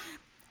more,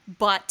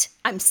 but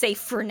I'm safe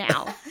for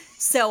now.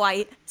 So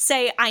I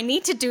say, I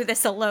need to do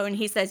this alone.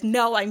 He says,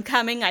 no, I'm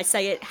coming. I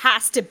say, it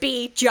has to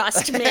be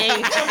just me.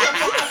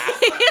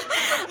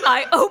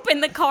 I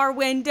open the car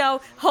window,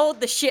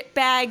 hold the shit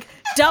bag,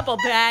 double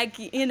bag,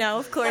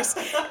 of course,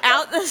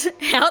 out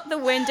the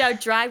window,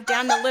 drive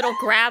down the little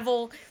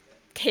gravel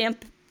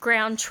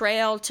campground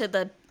trail to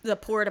the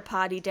porta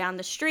potty down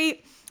the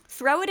street,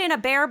 throw it in a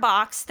bear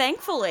box.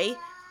 Thankfully,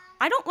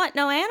 I don't want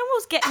no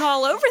animals getting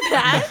all over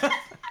that.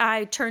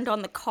 I turned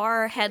on the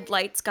car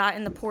headlights, got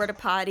in the porta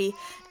potty,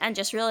 and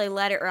just really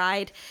let it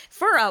ride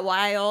for a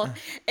while.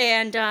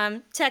 And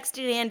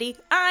texted Andy,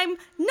 I'm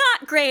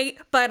not great,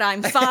 but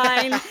I'm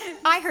fine.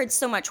 I heard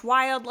so much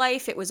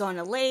wildlife. It was on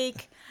a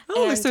lake.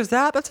 Oh, at least there's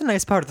that. That's a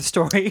nice part of the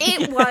story.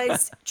 It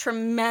was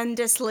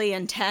tremendously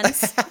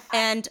intense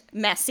and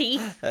messy.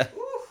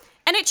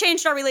 And it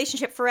changed our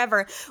relationship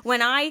forever.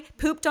 When I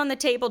pooped on the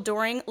table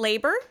during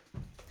labor,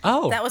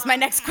 That was my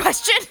next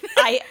question.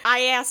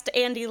 I asked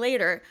Andy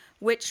later,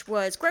 which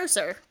was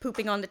grosser,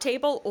 pooping on the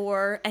table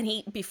and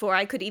he, before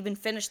I could even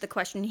finish the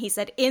question, he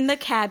said, in the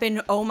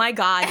cabin, oh my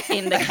God,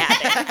 in the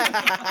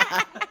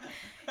cabin.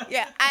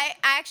 Yeah, I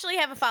actually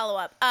have a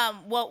follow-up.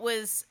 What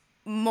was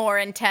more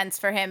intense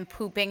for him,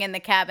 pooping in the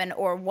cabin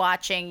or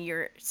watching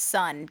your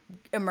son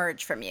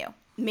emerge from you?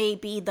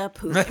 Maybe the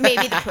poop.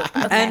 Maybe the poop.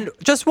 Okay. And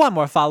just one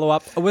more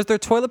follow-up. Was there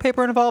toilet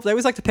paper involved? I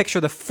always like to picture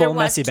the full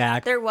messy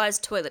bag. There was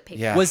toilet paper.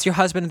 Yeah. Was your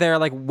husband there,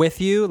 like, with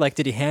you? Like,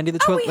 did he hand you the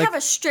Oh, toilet? we have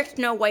a strict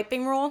no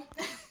wiping rule.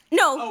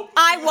 No,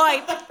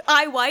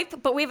 I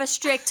wipe, but we have a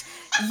strict,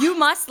 you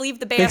must leave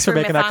the Thanks for bathroom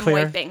if making that I'm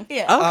clear. wiping.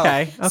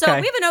 Okay. So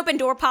we have an open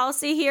door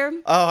policy here.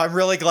 Oh, I'm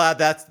really glad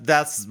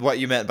that's what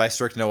you meant by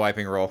strict no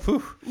wiping rule.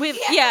 Whew. We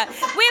have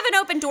an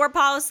open door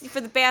policy for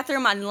the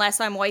bathroom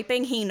unless I'm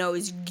wiping. He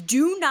knows,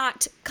 do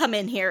not come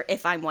in here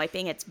if I'm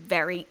wiping. It's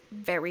very,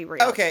 very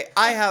real. Okay,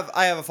 I have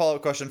a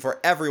follow-up question for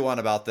everyone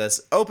about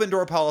this. Open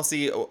door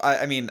policy.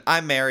 I mean,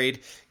 I'm married.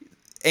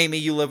 Amy,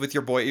 you live with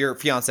your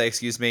fiance,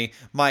 excuse me.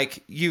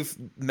 Mike, you've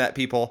met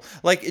people.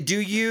 Like,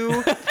 do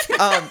you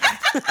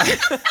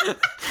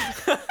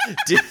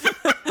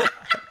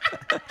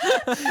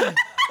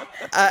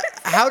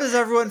how does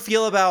everyone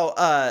feel about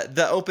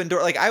the open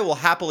door? Like, I will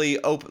happily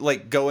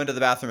go into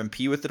the bathroom and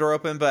pee with the door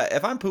open, but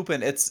if I'm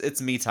pooping,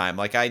 it's me time.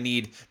 Like, I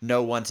need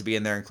no one to be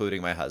in there,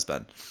 including my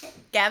husband.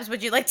 Gabs,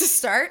 would you like to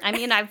start? I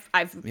mean,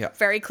 I've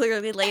very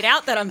clearly laid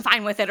out that I'm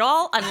fine with it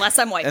all unless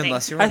I'm wiping.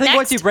 Unless you're I think Next.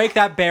 once you break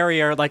that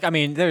barrier, like, I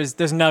mean,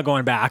 there's no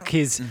going back.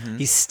 He's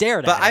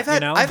stared But at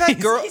it, I've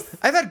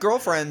had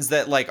girlfriends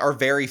that like are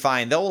very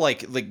fine. They'll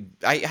like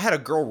I had a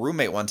girl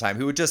roommate one time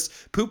who would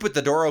just poop with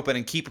the door open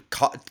and keep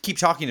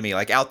talking to me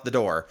like out the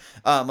door.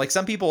 Like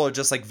some people are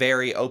just like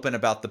very open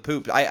about the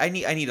poop.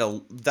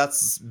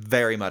 That's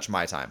very much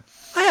my time.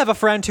 I have a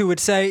friend who would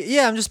say,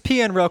 yeah, I'm just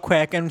peeing real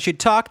quick. And she'd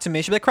talk to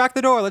me. She'd be like, crack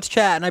the door, let's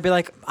chat. And I'd be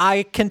like,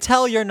 I can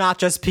tell you're not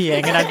just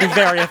peeing. And I'd be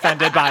very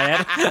offended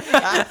by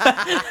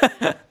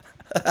it.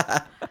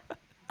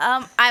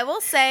 I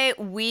will say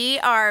we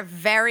are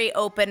very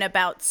open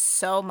about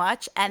so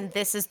much, and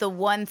this is the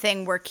one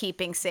thing we're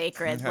keeping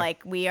sacred. Okay.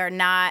 Like, we are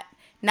not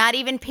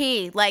even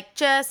pee. Like,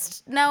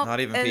 just no. Not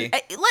even pee.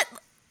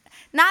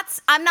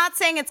 I'm not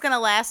saying it's gonna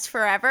last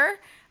forever,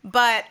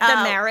 but The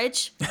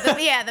marriage.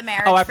 the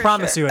marriage. Oh, I for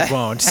promise sure. you it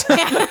won't.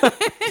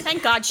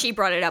 Thank God she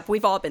brought it up.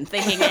 We've all been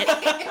thinking it.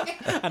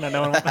 I don't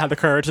know. I don't have the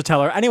courage to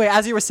tell her. Anyway,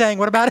 as you were saying,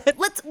 what about it?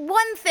 Let's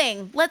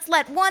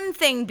let one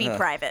thing be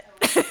private,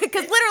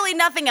 because literally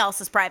nothing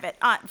else is private,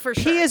 for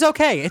sure. He is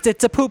okay.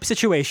 It's a poop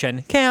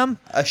situation. Cam,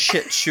 A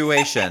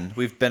shit-situation.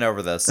 We've been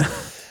over this.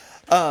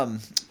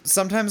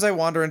 Sometimes I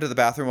wander into the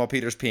bathroom while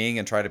Peter's peeing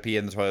and try to pee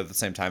in the toilet at the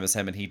same time as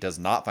him, and he does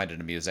not find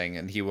it amusing,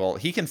 and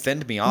he can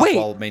fend me off Wait.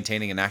 while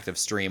maintaining an active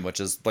stream, which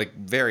is like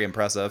very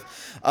impressive.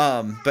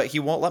 But he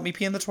won't let me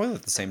pee in the toilet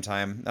at the same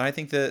time, and I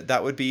think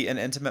that would be an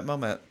intimate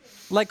moment.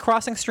 like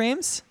crossing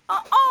streams?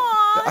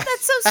 Aw,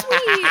 that's so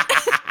sweet.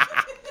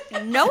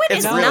 No, it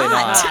is It's really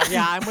not.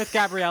 Yeah, I'm with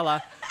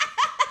Gabriella.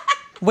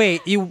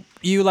 Wait, you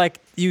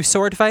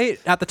sword fight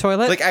at the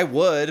toilet? Like I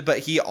would, but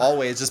he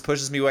always just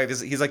pushes me away.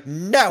 He's like,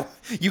 no,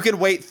 you can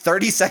wait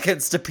 30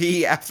 seconds to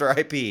pee after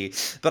I pee.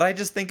 But I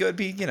just think it would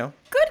be,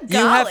 Good you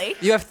have golly.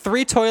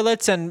 3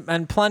 toilets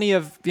and plenty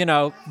of,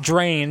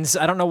 drains.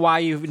 I don't know why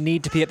you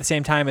need to pee at the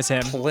same time as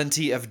him.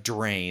 plenty of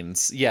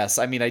drains. Yes,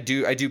 I mean I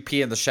do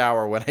pee in the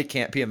shower when I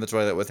can't pee in the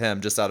toilet with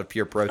him, just out of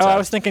pure protest. Oh, I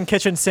was thinking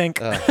kitchen sink.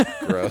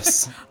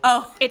 Gross.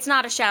 It's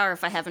not a shower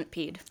if I haven't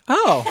peed.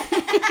 Oh.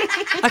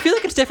 I feel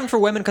like it's different for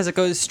women because it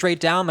goes straight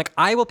down. Like,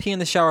 I will pee in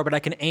the shower, but I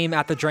can aim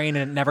at the drain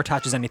and it never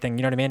touches anything.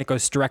 You know what I mean? It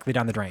goes directly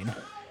down the drain.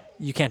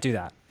 You can't do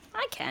that.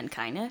 I can,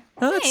 kind of.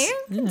 Oh, Hey,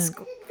 that's-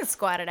 you can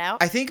squat it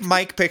out. I think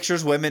Mike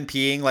pictures women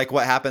peeing like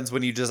what happens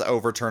when you just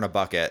overturn a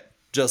bucket.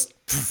 Just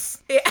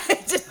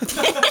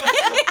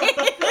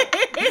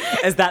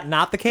Is that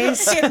not the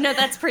case? No,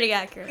 that's pretty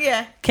accurate.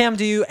 Yeah. Cam,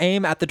 do you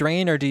aim at the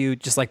drain or do you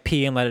just like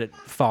pee and let it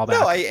fall back?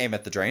 no, I aim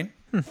at the drain.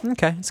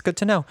 Okay, it's good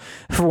to know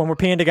for when we're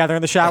peeing together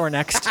in the shower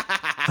next.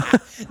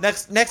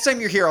 Next time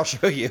you're here, I'll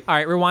show you. All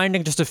right,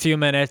 rewinding just a few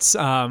minutes.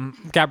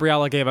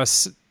 Gabriella gave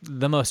us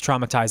the most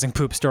traumatizing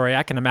poop story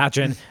I can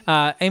imagine.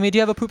 Amy, do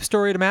you have a poop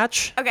story to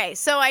match? Okay,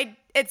 so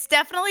it's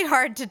definitely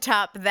hard to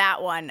top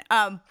that one.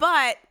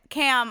 But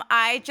Cam,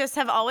 I just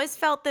have always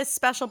felt this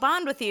special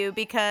bond with you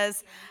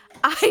because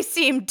I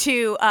seem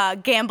to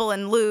gamble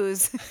and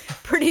lose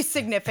pretty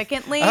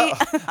significantly.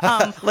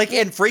 Like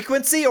in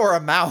frequency or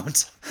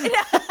amount?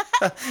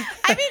 I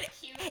mean,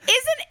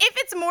 if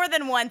it's more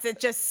than once, it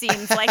just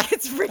seems like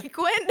it's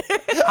frequent.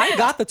 I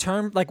got the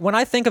term, like when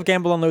I think of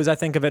gamble and lose, I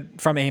think of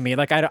it from Amy.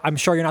 Like I'm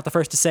sure you're not the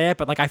first to say it,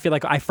 but like I feel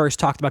like I first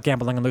talked about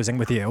gambling and losing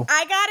with you.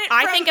 I got it.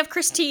 I think of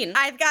Christine.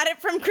 I've got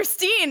it from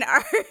Christine.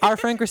 Our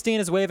friend Christine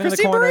is waving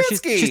Christine in the corner.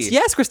 Baranski.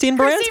 Yes, Christine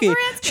Baranski. Christine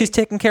Baranski. She's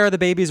taking care of the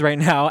babies right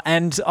now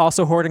and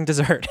also hoarding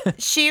dessert.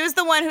 She was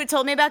the one who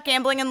told me about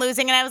gambling and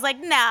losing, and I was like,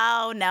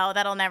 no,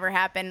 that'll never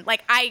happen.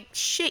 Like, I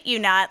shit you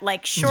not,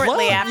 like,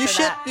 shortly after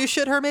that. You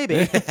shit her maybe.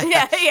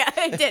 yeah,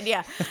 I did,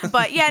 yeah.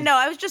 But yeah, no,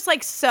 I was just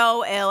like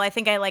so ill. I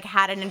think I like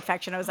had an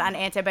infection. I was on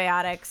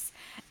antibiotics.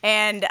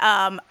 And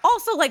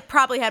also like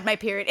probably had my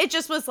period. It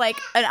just was like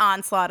an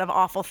onslaught of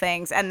awful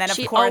things. And then of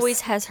She course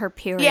always has her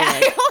period. yeah,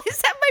 I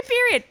always have my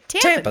period.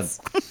 Tampons.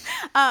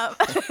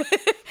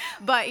 Tampons.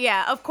 But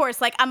yeah, of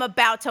course, like I'm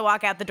about to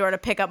walk out the door to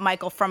pick up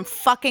Michael from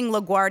fucking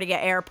LaGuardia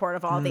Airport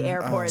of all the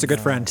airports. It's a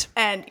good friend.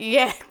 And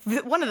yeah,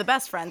 one of the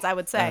best friends, I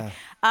would say.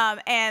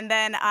 And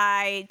then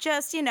I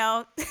just,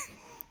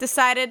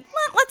 decided,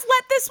 let's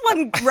let this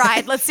one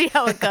ride. Let's see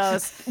how it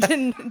goes.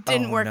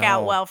 Didn't work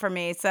out well for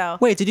me. So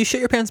Wait, did you shit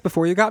your pants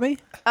before you got me?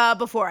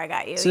 before I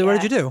got you. So what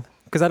did you do?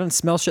 Because I didn't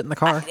smell shit in the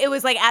car. It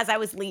was like as I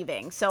was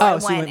leaving. So I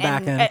so you went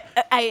went back and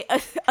in.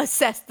 I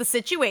assessed the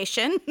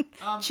situation,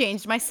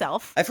 changed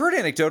myself. I've heard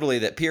anecdotally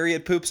that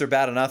period poops are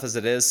bad enough as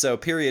it is, so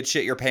period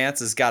shit your pants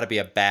has got to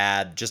be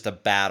just a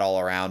bad all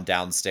around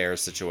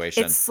downstairs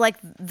situation. It's like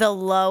the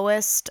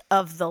lowest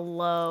of the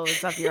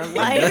lows of your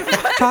life.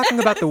 Talking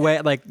about the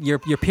way, like, your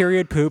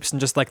period poops and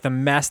just, like, the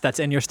mess that's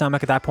in your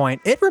stomach at that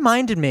point, it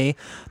reminded me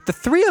the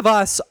three of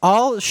us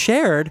all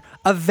shared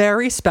a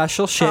very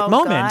special shit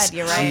moment. God,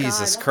 you're right.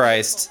 Jesus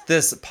Christ.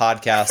 This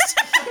podcast.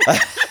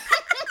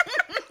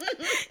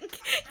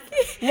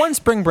 One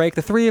spring break,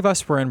 the three of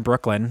us were in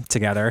Brooklyn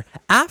together.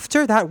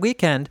 After that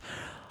weekend,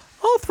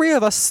 all three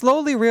of us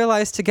slowly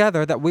realized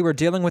together that we were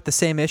dealing with the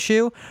same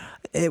issue.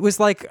 It was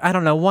like, I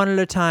don't know, one at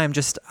a time.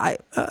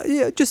 Anyone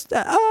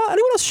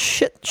else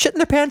shit in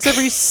their pants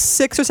every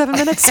 6 or 7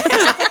 minutes?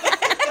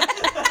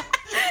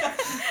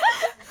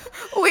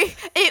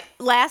 It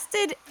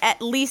lasted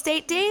at least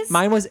 8 days.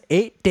 Mine was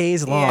 8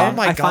 days long. Yeah. Oh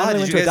my I God, finally did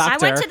went you to a guys- I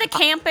doctor. went to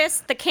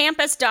the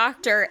campus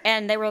doctor,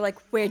 and they were like,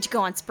 "Where'd you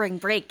go on spring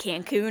break,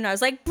 Cancun?" I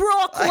was like,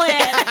 "Brooklyn."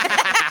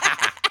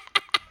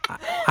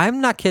 I'm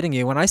not kidding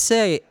you. When I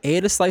say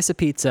ate a slice of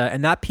pizza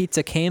and that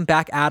pizza came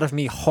back out of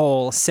me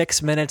whole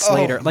 6 minutes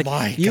later, like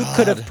my you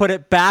could have put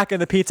it back in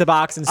the pizza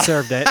box and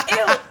served it.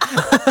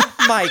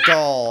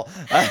 Michael.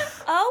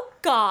 Oh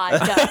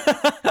God.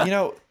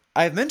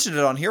 I've mentioned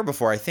it on here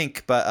before, I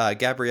think, but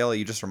Gabriella,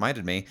 you just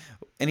reminded me.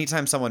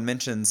 Anytime someone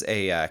mentions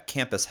a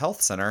campus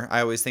health center,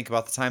 I always think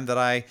about the time that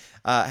I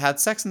had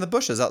sex in the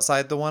bushes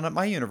outside the one at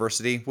my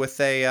university with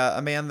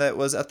a man that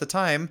was at the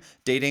time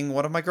dating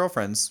one of my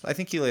girlfriends. I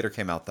think he later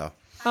came out, though.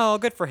 Oh,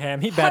 good for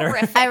him. He better.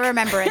 Horrific. I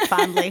remember it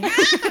fondly.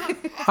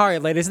 All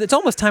right, ladies, it's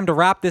almost time to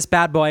wrap this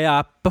bad boy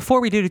up. Before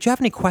we do, did you have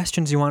any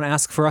questions you want to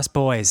ask for us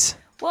boys?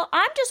 Well,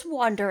 I'm just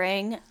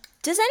wondering,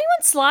 does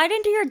anyone slide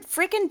into your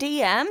freaking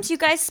DMs? You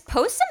guys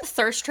post some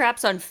thirst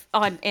traps on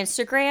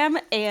Instagram,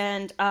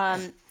 and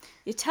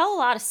you tell a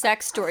lot of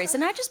sex stories,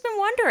 and I've just been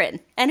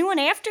wondering, anyone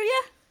after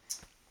you?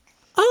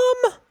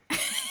 I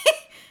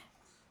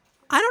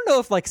don't know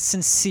if, like,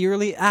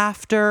 sincerely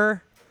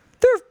after.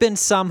 There have been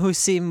some who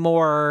seem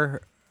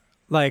more,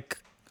 like,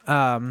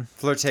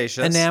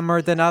 Flirtatious.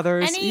 enamored than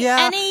others.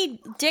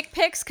 Any dick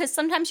pics? Because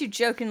sometimes you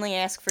jokingly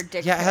ask for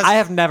dick Yeah, pics. I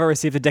have never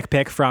received a dick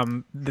pic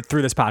through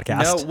this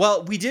podcast. No,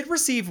 well, we did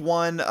receive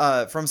one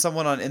from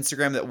someone on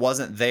Instagram that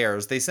wasn't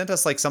theirs. They sent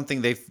us like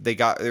something they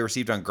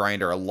received on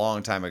Grindr a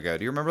long time ago.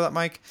 Do you remember that,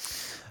 Mike?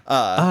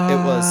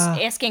 It was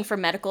Asking for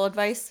medical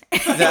advice.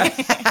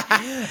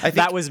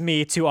 That was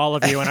me to all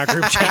of you in our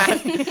group chat. I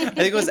think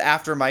it was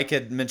after Mike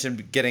had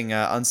mentioned getting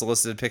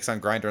unsolicited pics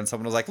on Grindr, and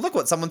someone was like, "Look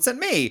what someone sent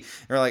me."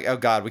 And we're like, "Oh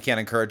God, we can't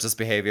encourage this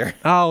behavior."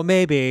 Oh,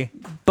 maybe.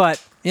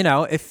 But,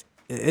 if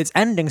it's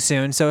ending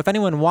soon, so if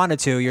anyone wanted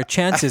to, your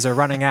chances are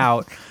running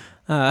out.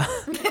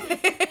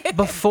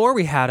 Before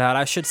we head out,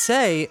 I should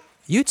say,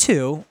 you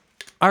two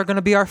are going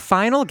to be our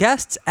final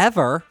guests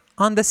ever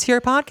on this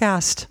here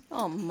podcast.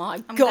 Oh my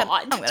God.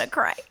 I'm gonna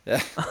cry.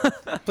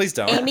 Please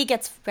don't. Amy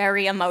gets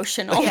very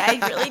emotional. Yeah,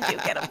 I really do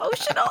get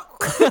emotional.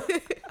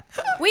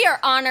 We are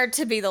honored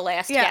to be the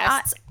last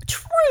guests.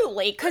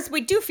 Truly, because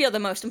we do feel the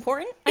most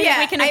important. I think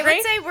we can agree. I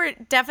would say we're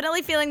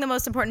definitely feeling the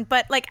most important,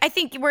 but like I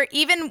think we're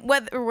even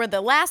whether we're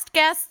the last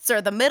guests or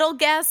the middle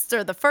guests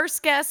or the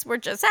first guests, we're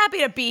just happy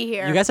to be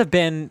here. You guys have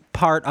been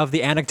part of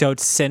the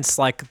anecdotes since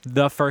like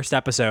the first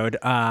episode,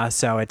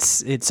 so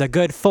it's a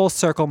good full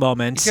circle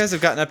moment. You guys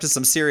have gotten up to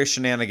some serious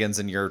shenanigans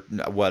in your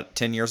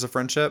 10 years of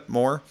friendship?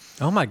 More?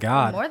 Oh my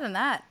God. More than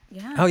that.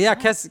 Yeah. Oh yeah,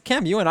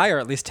 Cam, you and I are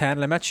at least 10,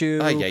 and I met you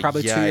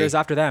probably 2 years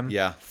after them.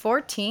 Yeah.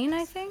 14,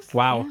 I think.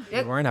 Wow,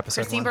 we were in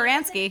episode Christine 1.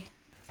 Baranski.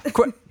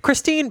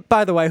 Christine,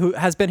 by the way, who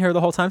has been here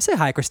the whole time. Say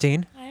hi,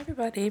 Christine. Hi,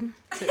 everybody.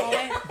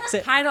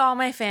 Say- Hi to all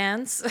my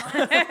fans.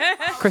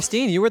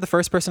 Christine, you were the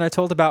first person I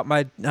told about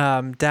my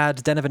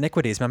dad's Den of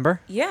Iniquities, remember?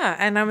 Yeah,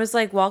 and I was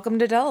like, welcome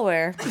to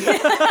Delaware.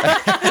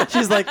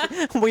 She's like,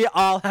 we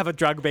all have a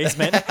drug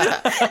basement.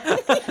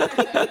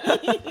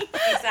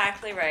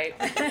 Exactly right.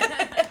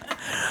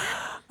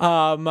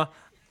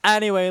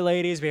 Anyway,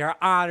 ladies, we are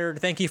honored.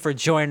 Thank you for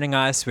joining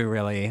us. We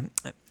really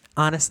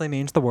honestly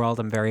means the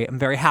world. I'm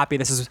very happy.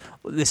 This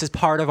is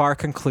part of our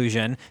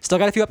conclusion. Still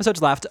got a few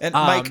episodes left. And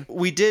Mike,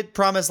 we did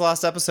promise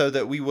last episode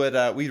that we'd read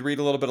a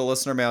little bit of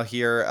listener mail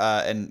here,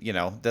 and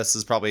this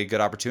is probably a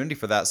good opportunity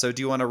for that. So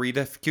do you want to read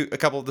a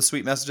couple of the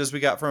sweet messages we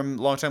got from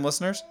longtime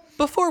listeners?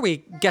 Before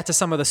we get to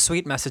some of the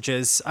sweet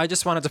messages, I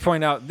just wanted to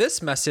point out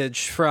this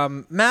message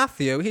from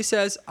Matthew. He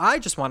says, I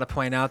just want to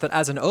point out that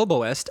as an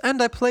oboist,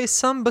 and I play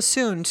some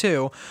bassoon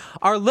too,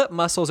 our lip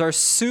muscles are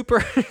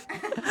super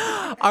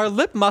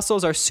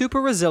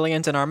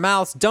resilient, and our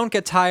mouths don't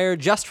get tired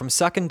just from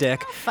sucking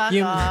dick. Fuck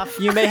off.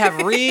 You may have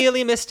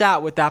really missed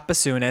out with that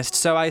bassoonist,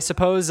 so I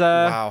suppose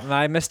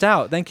I missed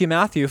out. Thank you,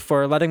 Matthew,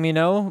 for letting me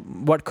know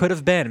what could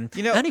have been.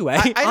 Anyway,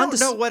 I don't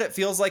know what it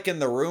feels like in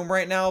the room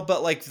right now,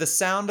 but like the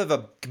sound of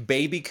a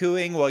baby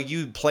cooing while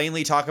you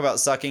plainly talk about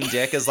sucking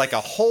dick is like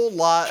a whole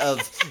lot of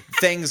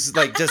things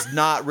like just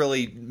not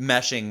really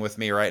meshing with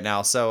me right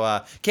now.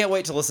 So can't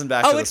wait to listen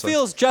back to this one. It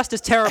feels just as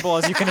terrible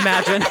as you can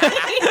imagine.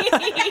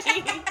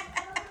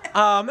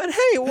 And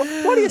hey,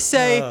 what do you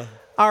say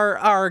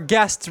our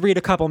guests read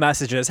a couple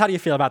messages? How do you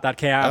feel about that,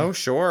 Cam? Oh,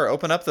 sure.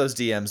 Open up those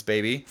DMs,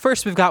 baby.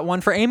 First, we've got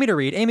one for Amy to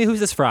read. Amy, who's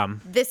this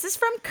from? This is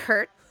from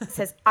Kurt. It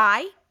says,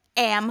 I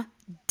am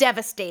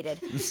devastated.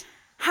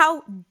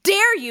 How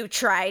dare you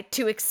try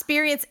to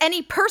experience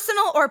any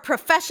personal or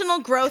professional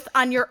growth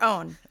on your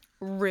own?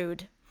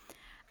 Rude.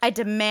 I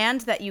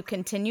demand that you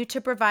continue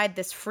to provide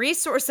this free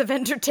source of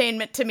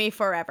entertainment to me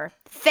forever.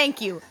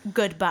 Thank you.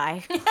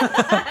 Goodbye.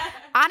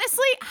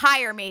 Honestly,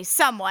 hire me,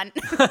 someone.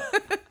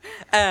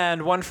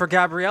 And one for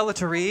Gabriella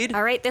to read.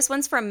 All right, this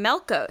one's from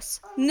Melkos.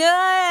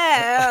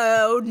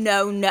 No.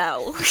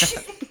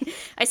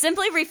 I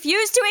simply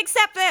refuse to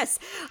accept this.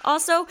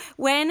 Also,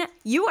 when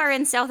you are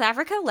in South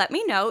Africa, let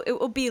me know. It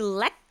will be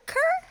lekker.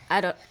 I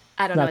don't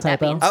know what that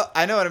typo? means. Oh,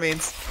 I know what it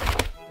means.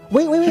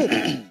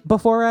 Wait.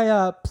 Before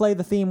I play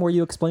the theme where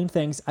you explain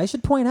things, I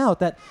should point out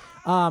that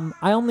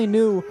I only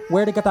knew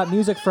where to get that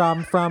music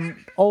from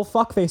old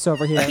fuckface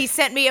over here. He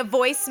sent me a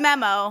voice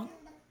memo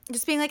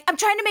just being like, I'm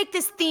trying to make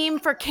this theme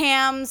for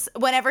Cam's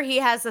whenever he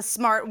has a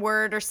smart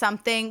word or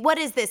something. What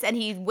is this? And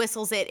he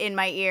whistles it in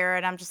my ear,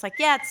 and I'm just like,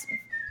 yep,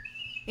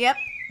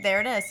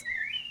 there it is.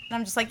 And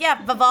I'm just like,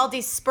 yeah,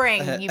 Vivaldi's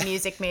Spring, you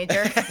music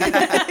major.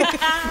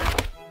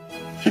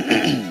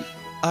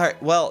 All right.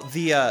 Well,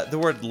 the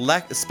word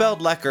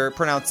spelled lekker,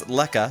 pronounced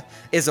lekka,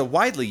 is a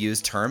widely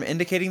used term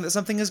indicating that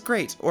something is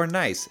great or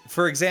nice.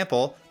 For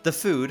example, the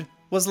food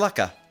was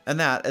lekka, and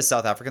that is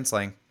South African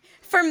slang.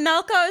 For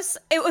Melkos,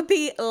 it would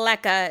be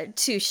lekker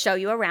to show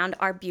you around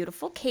our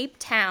beautiful Cape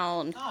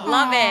Town.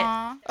 Love it.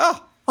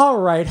 Oh, All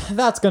right,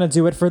 that's going to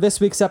do it for this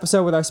week's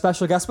episode with our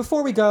special guest.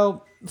 Before we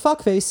go,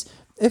 fuckface,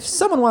 if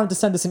someone wanted to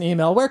send us an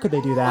email, where could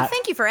they do that? Well,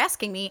 thank you for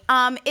asking me.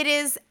 It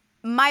is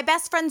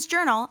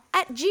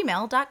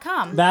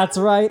mybestfriendsjournal@gmail.com. That's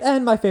right.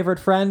 And my favorite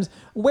friend,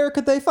 where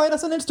could they find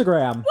us on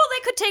Instagram? Well, they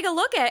could take a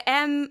look at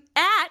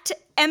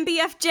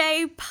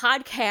MBFJ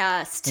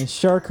Podcast. They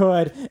sure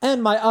could.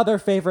 And my other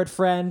favorite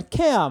friend,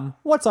 Cam,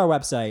 what's our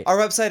website? our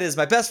website is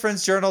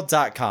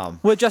mybestfriendsjournal.com.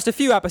 With just a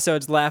few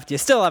episodes left, you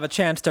still have a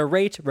chance to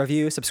rate,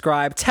 review,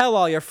 subscribe, tell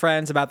all your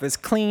friends about this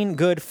clean,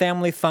 good,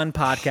 family fun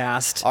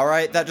podcast. All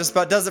right, that just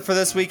about does it for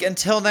this week.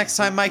 Until next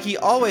time, Mikey,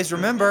 always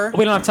remember...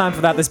 We don't have time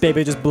for that. This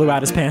baby just blew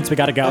out his pants. We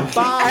gotta go.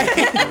 Bye!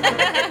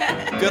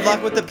 Good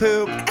luck with the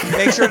poop.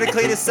 Make sure to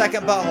clean his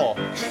second butthole.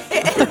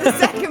 The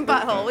second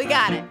butthole. We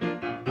got it.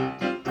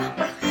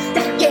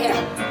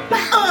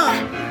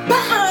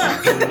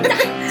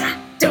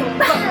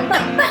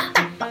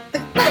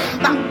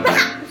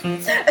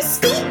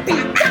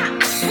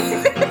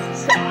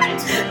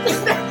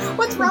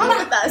 What's wrong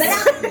with us?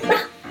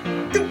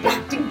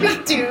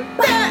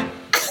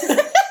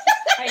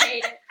 I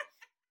hate it.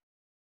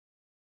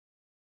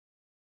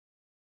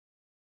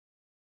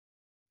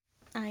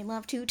 I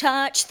love to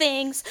touch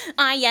things.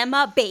 I am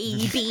a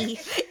baby.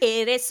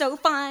 It is so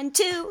fun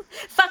to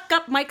fuck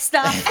up Mike's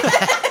stuff.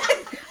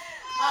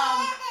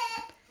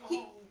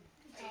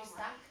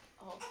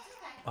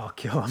 I'll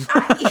kill him.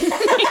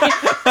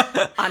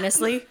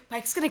 Honestly,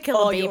 Mike's gonna kill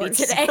All a baby yours.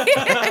 today.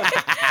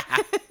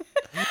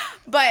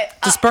 But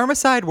Does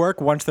spermicide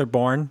work once they're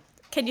born?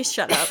 can you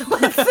shut up?